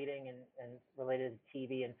exciting and related to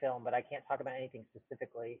TV and film, but I can't talk about anything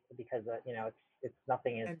specifically because it's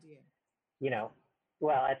nothing is NDA.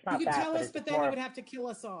 well, it's not You could that, tell but us, it's but then more, you would have to kill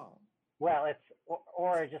us all. well, it's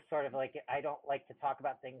or just sort of like I don't like to talk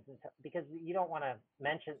about things because you don't want to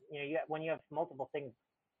mention when you have multiple things,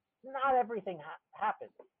 not everything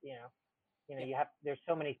happens. You have there's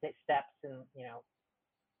so many steps and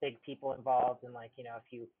big people involved and like a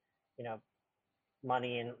few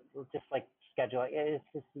money and just like schedule. It's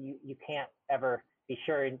just you can't ever be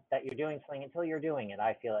sure that you're doing something until you're doing it.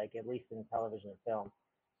 I feel like, at least in television and film.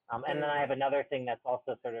 And then I have another thing that's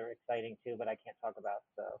also sort of exciting too, but I can't talk about.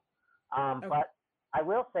 So, Okay. but I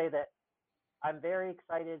will say that I'm very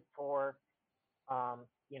excited for,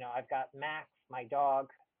 I've got Max, my dog.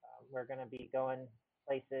 We're going to be going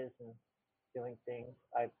places and doing things.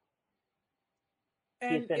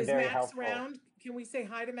 And been is very Max helpful. around? Can we say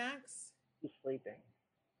hi to Max? He's sleeping.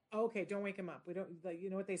 Okay, don't wake him up. We don't. You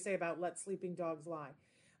know what they say about let sleeping dogs lie.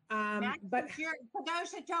 Max But is for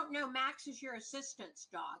those that don't know, Max is your assistant's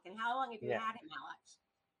dog. And how long have you had him, Alex?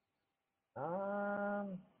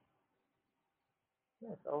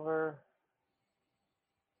 It's over.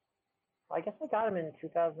 I guess I got him in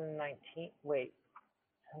 2019. Wait,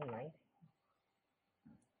 2019?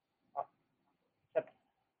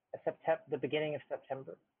 September, the beginning of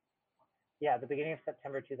September. Yeah, the beginning of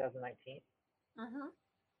September 2019.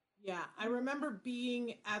 yeah, I remember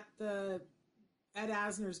being at the Ed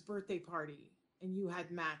Asner's birthday party, and you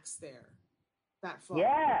had Max there that fall.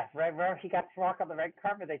 Yeah, right where he got to walk on the red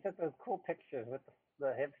carpet. They took those cool pictures with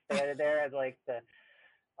the hip standing there and like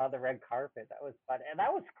on the red carpet. That was fun, and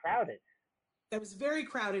that was crowded. That was very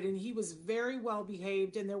crowded, and he was very well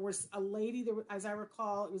behaved. And there was a lady there, as I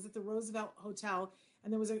recall, it was at the Roosevelt Hotel,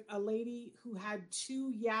 and there was a lady who had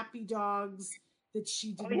two yappy dogs that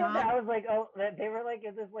she did not. I was like, they were like,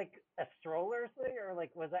 is this like a stroller thing, or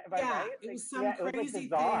like was that? Am I right? It was some crazy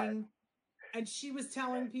thing. And she was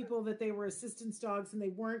telling people that they were assistance dogs and they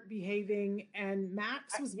weren't behaving. And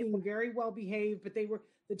Max was being very well behaved, but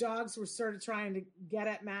the dogs were sort of trying to get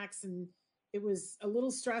at Max, and it was a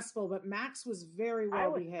little stressful. But Max was very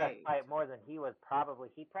well behaved. I was stressed by it more than he was.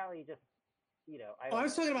 He probably just, I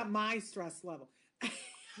was talking about my stress level. I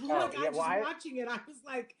was watching it. I was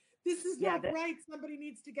like, this is not right. Somebody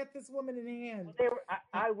needs to get this woman in hand.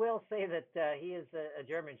 I will say that he is a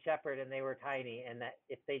German Shepherd, and they were tiny, and that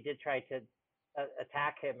if they did try to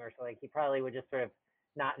attack him or something, he probably would just sort of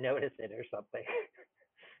not notice it or something.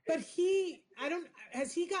 But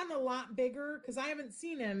has he gotten a lot bigger? Because I haven't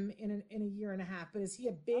seen him in a year and a half. But is he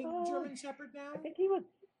a big Uh, German Shepherd now? I think he's like,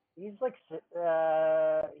 he is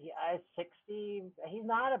 60. He's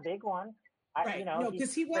not a big one. Right. No,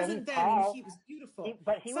 because he so he's wasn't then, and tall. he was beautiful.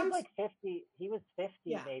 But he was like 50. He was 50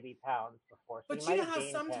 Yeah. maybe pounds before. So But he you might know have how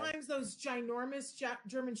gained 10. sometimes those ginormous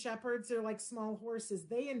German Shepherds, they're like small horses.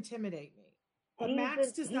 They intimidate me. But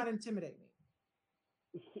Max does not intimidate me.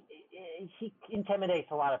 He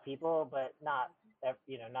intimidates a lot of people, but not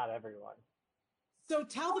everyone. So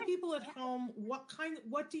tell the people at home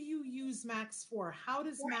what do you use Max for? How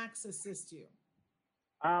does Max assist you?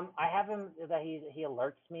 I have him that he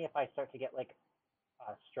alerts me if I start to get like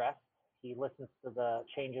stressed. He listens to the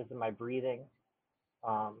changes in my breathing.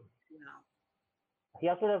 He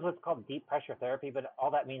also does what's called deep pressure therapy, but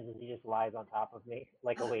all that means is he just lies on top of me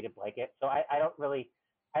like a weighted blanket. So I don't really.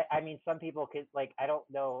 I mean, some people could like. I don't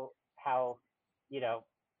know how,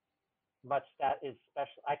 much that is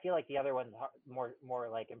special. I feel like the other one's more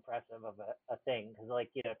like impressive of a thing because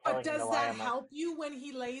like telling But does him to lie that help you when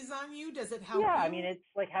he lays on you? Does it help? Yeah, you? I mean it's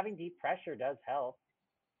like having deep pressure does help,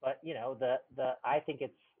 but I think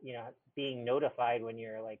it's being notified when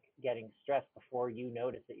you're like getting stressed before you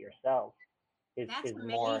notice it yourself is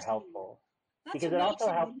more helpful. That's because amazing. It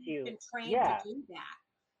also helps you. Been trained Yeah. to do that.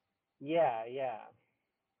 Yeah.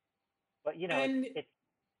 But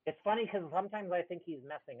it's funny because sometimes I think he's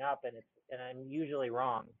messing up, and I'm usually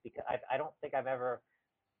wrong because I don't think I'm ever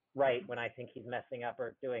right when I think he's messing up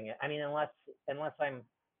or doing it. I mean, unless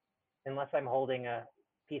I'm holding a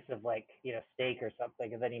piece of like steak or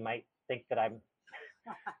something, and then he might think that I'm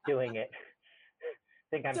doing it.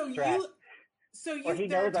 Think I'm stressed. Or he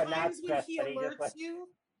knows I'm not stressed, but he just like, you.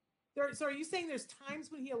 So are you saying there's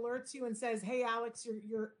times when he alerts you and says, "Hey, Alex,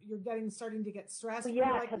 you're starting to get stressed"? Well,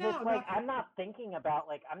 yeah, because it's like I'm not thinking about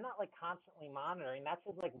I'm not like constantly monitoring. That's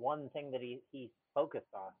just like one thing that he's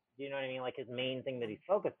focused on. Do you know what I mean? Like his main thing that he's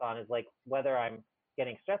focused on is like whether I'm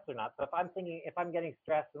getting stressed or not. So if I'm getting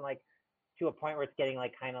stressed and like to a point where it's getting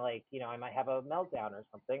like kind of like I might have a meltdown or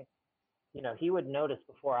something, he would notice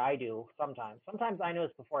before I do sometimes. Sometimes I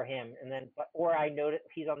notice before him, and then or I notice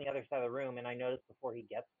he's on the other side of the room and I notice before he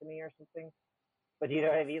gets to me or something. But do you know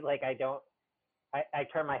what I mean? Like I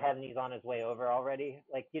turn my head and he's on his way over already.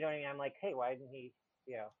 Like you know what I mean? I'm like, hey, why didn't he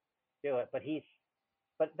do it?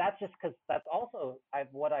 But that's just because that's also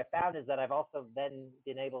what I found is that I've also then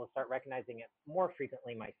been able to start recognizing it more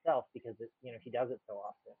frequently myself because he does it so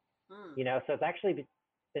often. So it's actually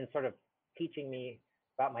been sort of teaching me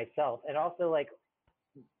about myself, and also like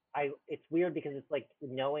it's weird because it's like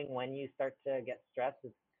knowing when you start to get stressed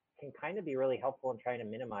can kind of be really helpful in trying to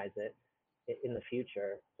minimize it in the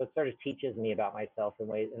future. So it sort of teaches me about myself in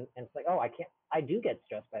ways, and it's like, oh, I do get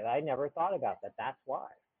stressed by that. I never thought about that. That's why,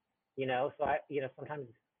 so I, sometimes,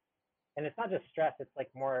 and it's not just stress, it's like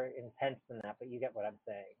more intense than that, but you get what I'm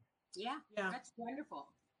saying. Yeah. That's wonderful.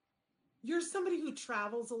 You're somebody who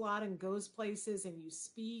travels a lot and goes places and you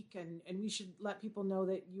speak, and we should let people know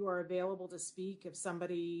that you are available to speak if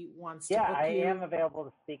somebody wants to book you. Yeah, I am available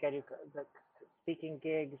to speak. I do the speaking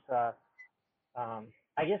gigs. I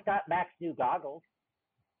just got Max new goggles.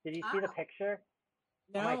 Did you see the picture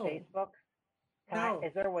on my Facebook?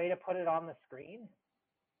 Is there a way to put it on the screen?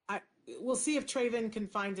 We'll see if Traven can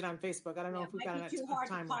find it on Facebook. I don't know if we've got enough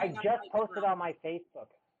time. I just posted on my Facebook.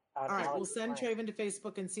 All right, we'll send Traven to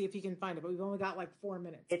Facebook and see if he can find it, but we've only got like 4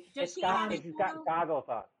 minutes. It's got goggles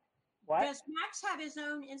on. What? Does Max have his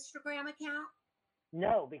own Instagram account?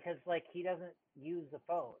 No, because like he doesn't use the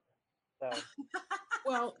phone. So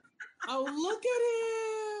well, look at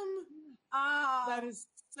him. Oh, that is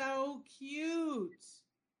so cute.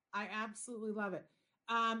 I absolutely love it.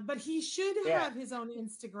 But he should have his own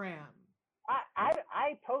Instagram.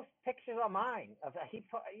 I post pictures on mine of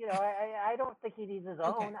I don't think he needs his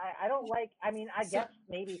own. Okay. I don't like. I mean, I guess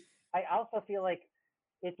maybe. I also feel like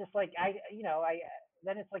it's just like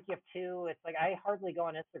then it's like you have two. It's like I hardly go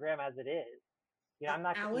on Instagram as it is. I'm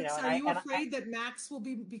not. Alex, are you afraid that Max will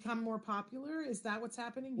become more popular? Is that what's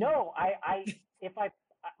happening? No,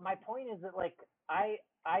 my point is that like I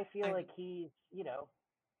feel like he's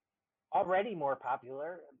already more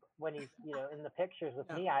popular when he's in the pictures with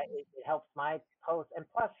me. It helps my post, and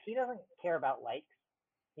plus he doesn't care about likes.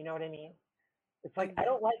 You know what I mean? It's like I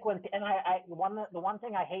don't like when, and the one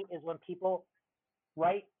thing I hate is when people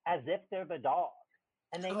write as if they're the dog,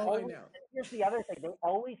 and they always, here's the other thing, they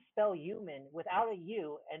always spell human without a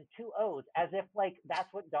U and 2 O's as if like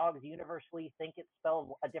that's what dogs universally think it's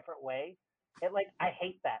spelled a different way. I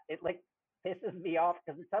hate that. It like pisses me off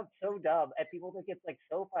because it sounds so dumb and people think it's like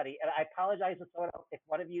so funny. And I apologize to someone else if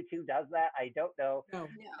one of you two does that. I don't know. No,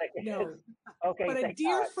 No. no. Okay, But a thank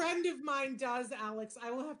dear God. friend of mine does, Alex.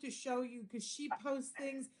 I will have to show you because she posts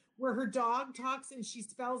things where her dog talks and she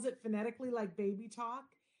spells it phonetically like baby talk.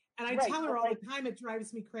 And I Right, tell her but all like, the time it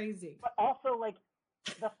drives me crazy. but also like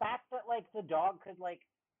the fact that like the dog could like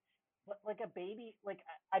a baby, like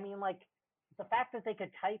I mean, like the fact that they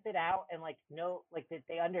could type it out and like know, like that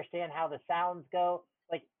they understand how the sounds go.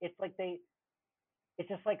 Like it's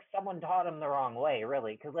just like someone taught them the wrong way,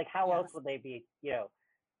 really. Because like how else Yes. would they be,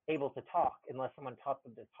 able to talk unless someone taught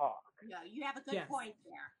them to talk? No, you have a good Yes. point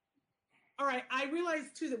there. All right. I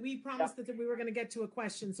realized too that we promised that we were going to get to a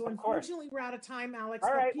question. So Of course. unfortunately, we're out of time, Alex. All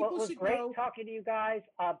but right. Well, people it was should great go. talking to you guys.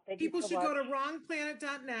 Thank you People so should much. go to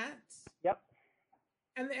wrongplanet.net. Yep.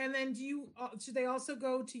 And then should they also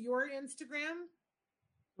go to your Instagram?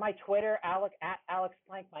 My Twitter, at Alex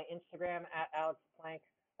Plank. My Instagram, at Alex Plank.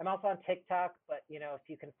 I'm also on TikTok, but if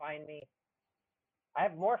you can find me, I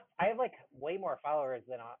have like way more followers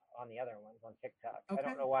than on the other ones on TikTok. Okay. I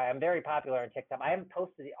don't know why. I'm very popular on TikTok. I haven't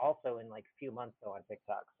posted it also in like a few months though on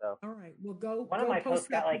TikTok. So All right. Well, go. one of go my post posts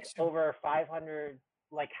got that like picture. over 500,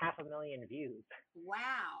 like 500,000 views. Wow.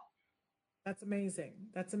 That's amazing.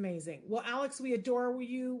 That's amazing. Well, Alex, we adore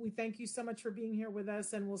you. We thank you so much for being here with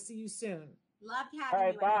us, and we'll see you soon. Loved All having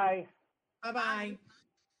right, you. bye. Bye-bye.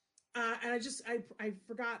 And I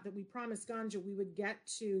forgot that we promised Ganja we would get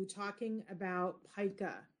to talking about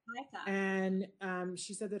pica. Micah. And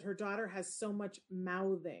she said that her daughter has so much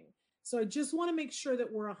mouthing. So I just want to make sure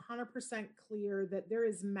that we're 100% clear that there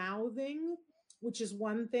is mouthing, which is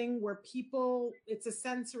one thing where it's a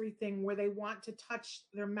sensory thing where they want to touch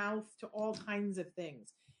their mouth to all kinds of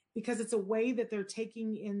things because it's a way that they're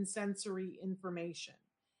taking in sensory information.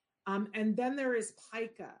 And then there is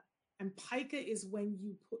pica. And pica is when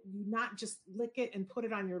you not just lick it and put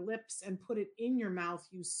it on your lips and put it in your mouth,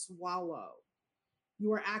 you swallow.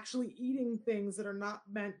 You are actually eating things that are not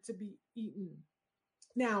meant to be eaten.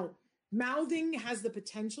 Now, mouthing has the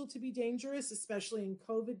potential to be dangerous, especially in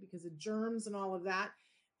COVID because of germs and all of that.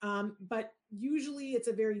 But usually it's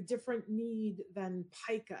a very different need than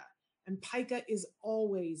pica. And pica is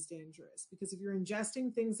always dangerous because if you're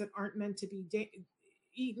ingesting things that aren't meant to be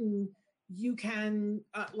eaten, you can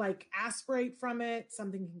like aspirate from it.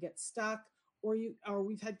 Something can get stuck, or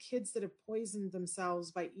we've had kids that have poisoned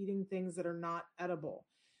themselves by eating things that are not edible.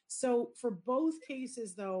 So for both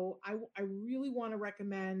cases, though, I really want to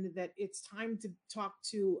recommend that it's time to talk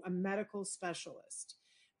to a medical specialist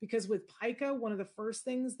because with pica, one of the first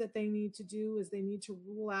things that they need to do is they need to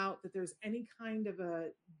rule out that there's any kind of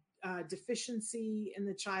a deficiency in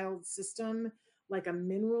the child's system, like a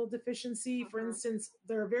mineral deficiency. For instance,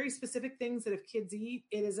 there are very specific things that if kids eat,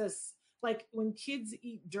 it is like when kids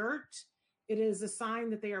eat dirt, it is a sign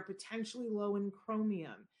that they are potentially low in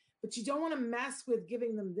chromium. But you don't want to mess with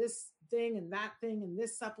giving them this thing and that thing and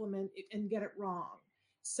this supplement and get it wrong.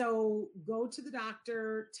 So go to the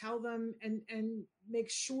doctor, tell them, and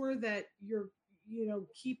make sure that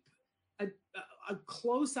keep a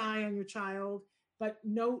close eye on your child, but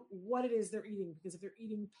note what it is they're eating, because if they're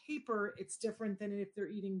eating paper, it's different than if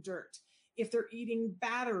they're eating dirt. If they're eating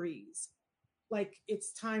batteries, like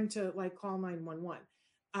it's time to call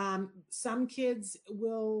 911. Some kids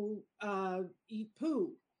will eat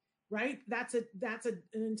poo, right? That's an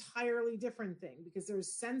entirely different thing because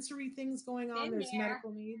there's sensory things going on. There's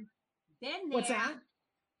medical need. Been there. What's that?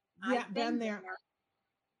 Yeah, been there.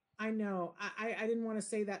 I know. I didn't want to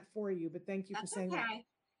say that for you, but thank you for saying that.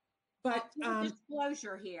 But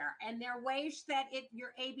disclosure here, and there are ways that your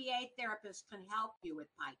ABA therapist can help you with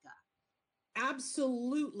pica.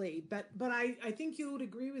 Absolutely, but I think you would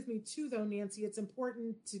agree with me too, though, Nancy. It's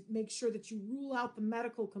important to make sure that you rule out the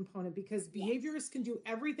medical component because behaviorists can do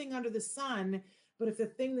everything under the sun, but if the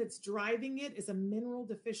thing that's driving it is a mineral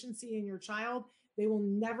deficiency in your child, they will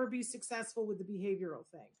never be successful with the behavioral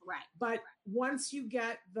thing. Right. But once you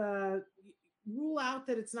get rule out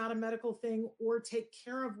that it's not a medical thing or take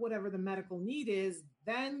care of whatever the medical need is,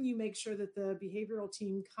 then you make sure that the behavioral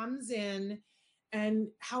team comes in and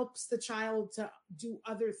helps the child to do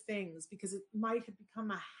other things because it might have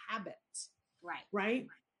become a habit. Right.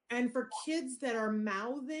 And for kids that are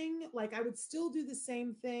mouthing, I would still do the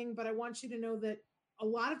same thing, but I want you to know that a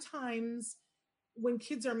lot of times when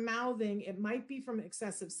kids are mouthing, it might be from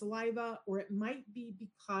excessive saliva, or it might be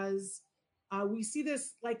because we see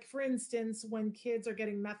this, for instance, when kids are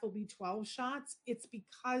getting methyl B12 shots, it's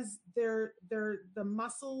because the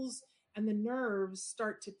muscles and the nerves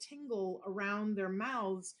start to tingle around their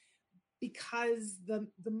mouths because the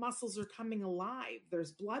muscles are coming alive.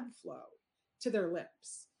 There's blood flow to their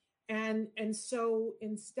lips. And so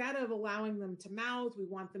instead of allowing them to mouth, we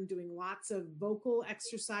want them doing lots of vocal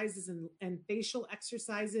exercises and facial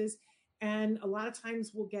exercises. And a lot of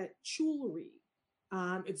times we'll get jewelry.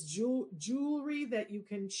 It's jewelry that you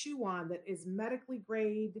can chew on, that is medically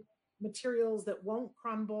grade materials that won't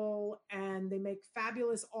crumble, and they make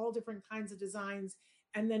fabulous, all different kinds of designs.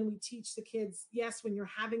 And then we teach the kids, yes, when you're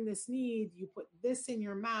having this need, you put this in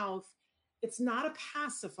your mouth. It's not a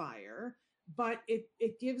pacifier, but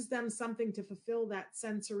it gives them something to fulfill that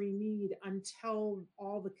sensory need until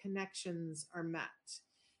all the connections are met.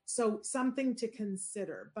 So something to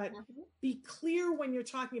consider, but be clear when you're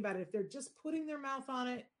talking about it. If they're just putting their mouth on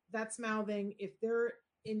it, that's mouthing. If they're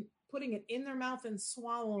putting it in their mouth and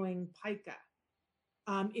swallowing, pica.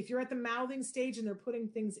 If you're at the mouthing stage and they're putting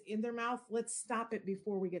things in their mouth, let's stop it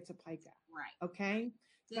before we get to pica. Right. Okay.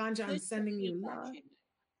 Ganja, I'm sending you love.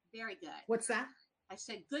 Very good. What's that? I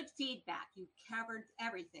said good feedback. You covered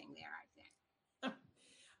everything there, I think.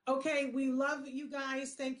 Okay, we love you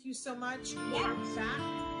guys. Thank you so much. Yes. We're back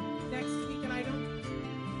next week, and I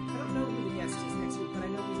don't know who the guest is next week, but I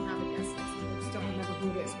know we have a guest next week. I just don't remember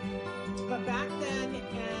who it is. But back then,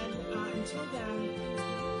 and until then,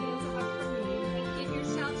 give a hug from me. And give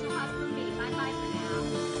yourselves a hug from me. Bye-bye for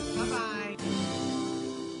now. Bye-bye.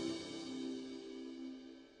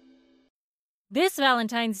 This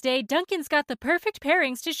Valentine's Day, Dunkin's got the perfect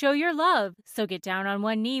pairings to show your love. So get down on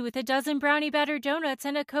one knee with a dozen brownie batter donuts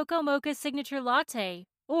and a cocoa mocha signature latte.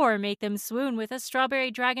 Or make them swoon with a strawberry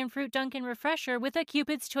dragon fruit Dunkin' refresher with a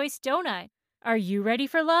Cupid's Choice donut. Are you ready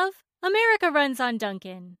for love? America runs on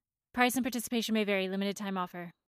Dunkin'. Price and participation may vary. Limited time offer.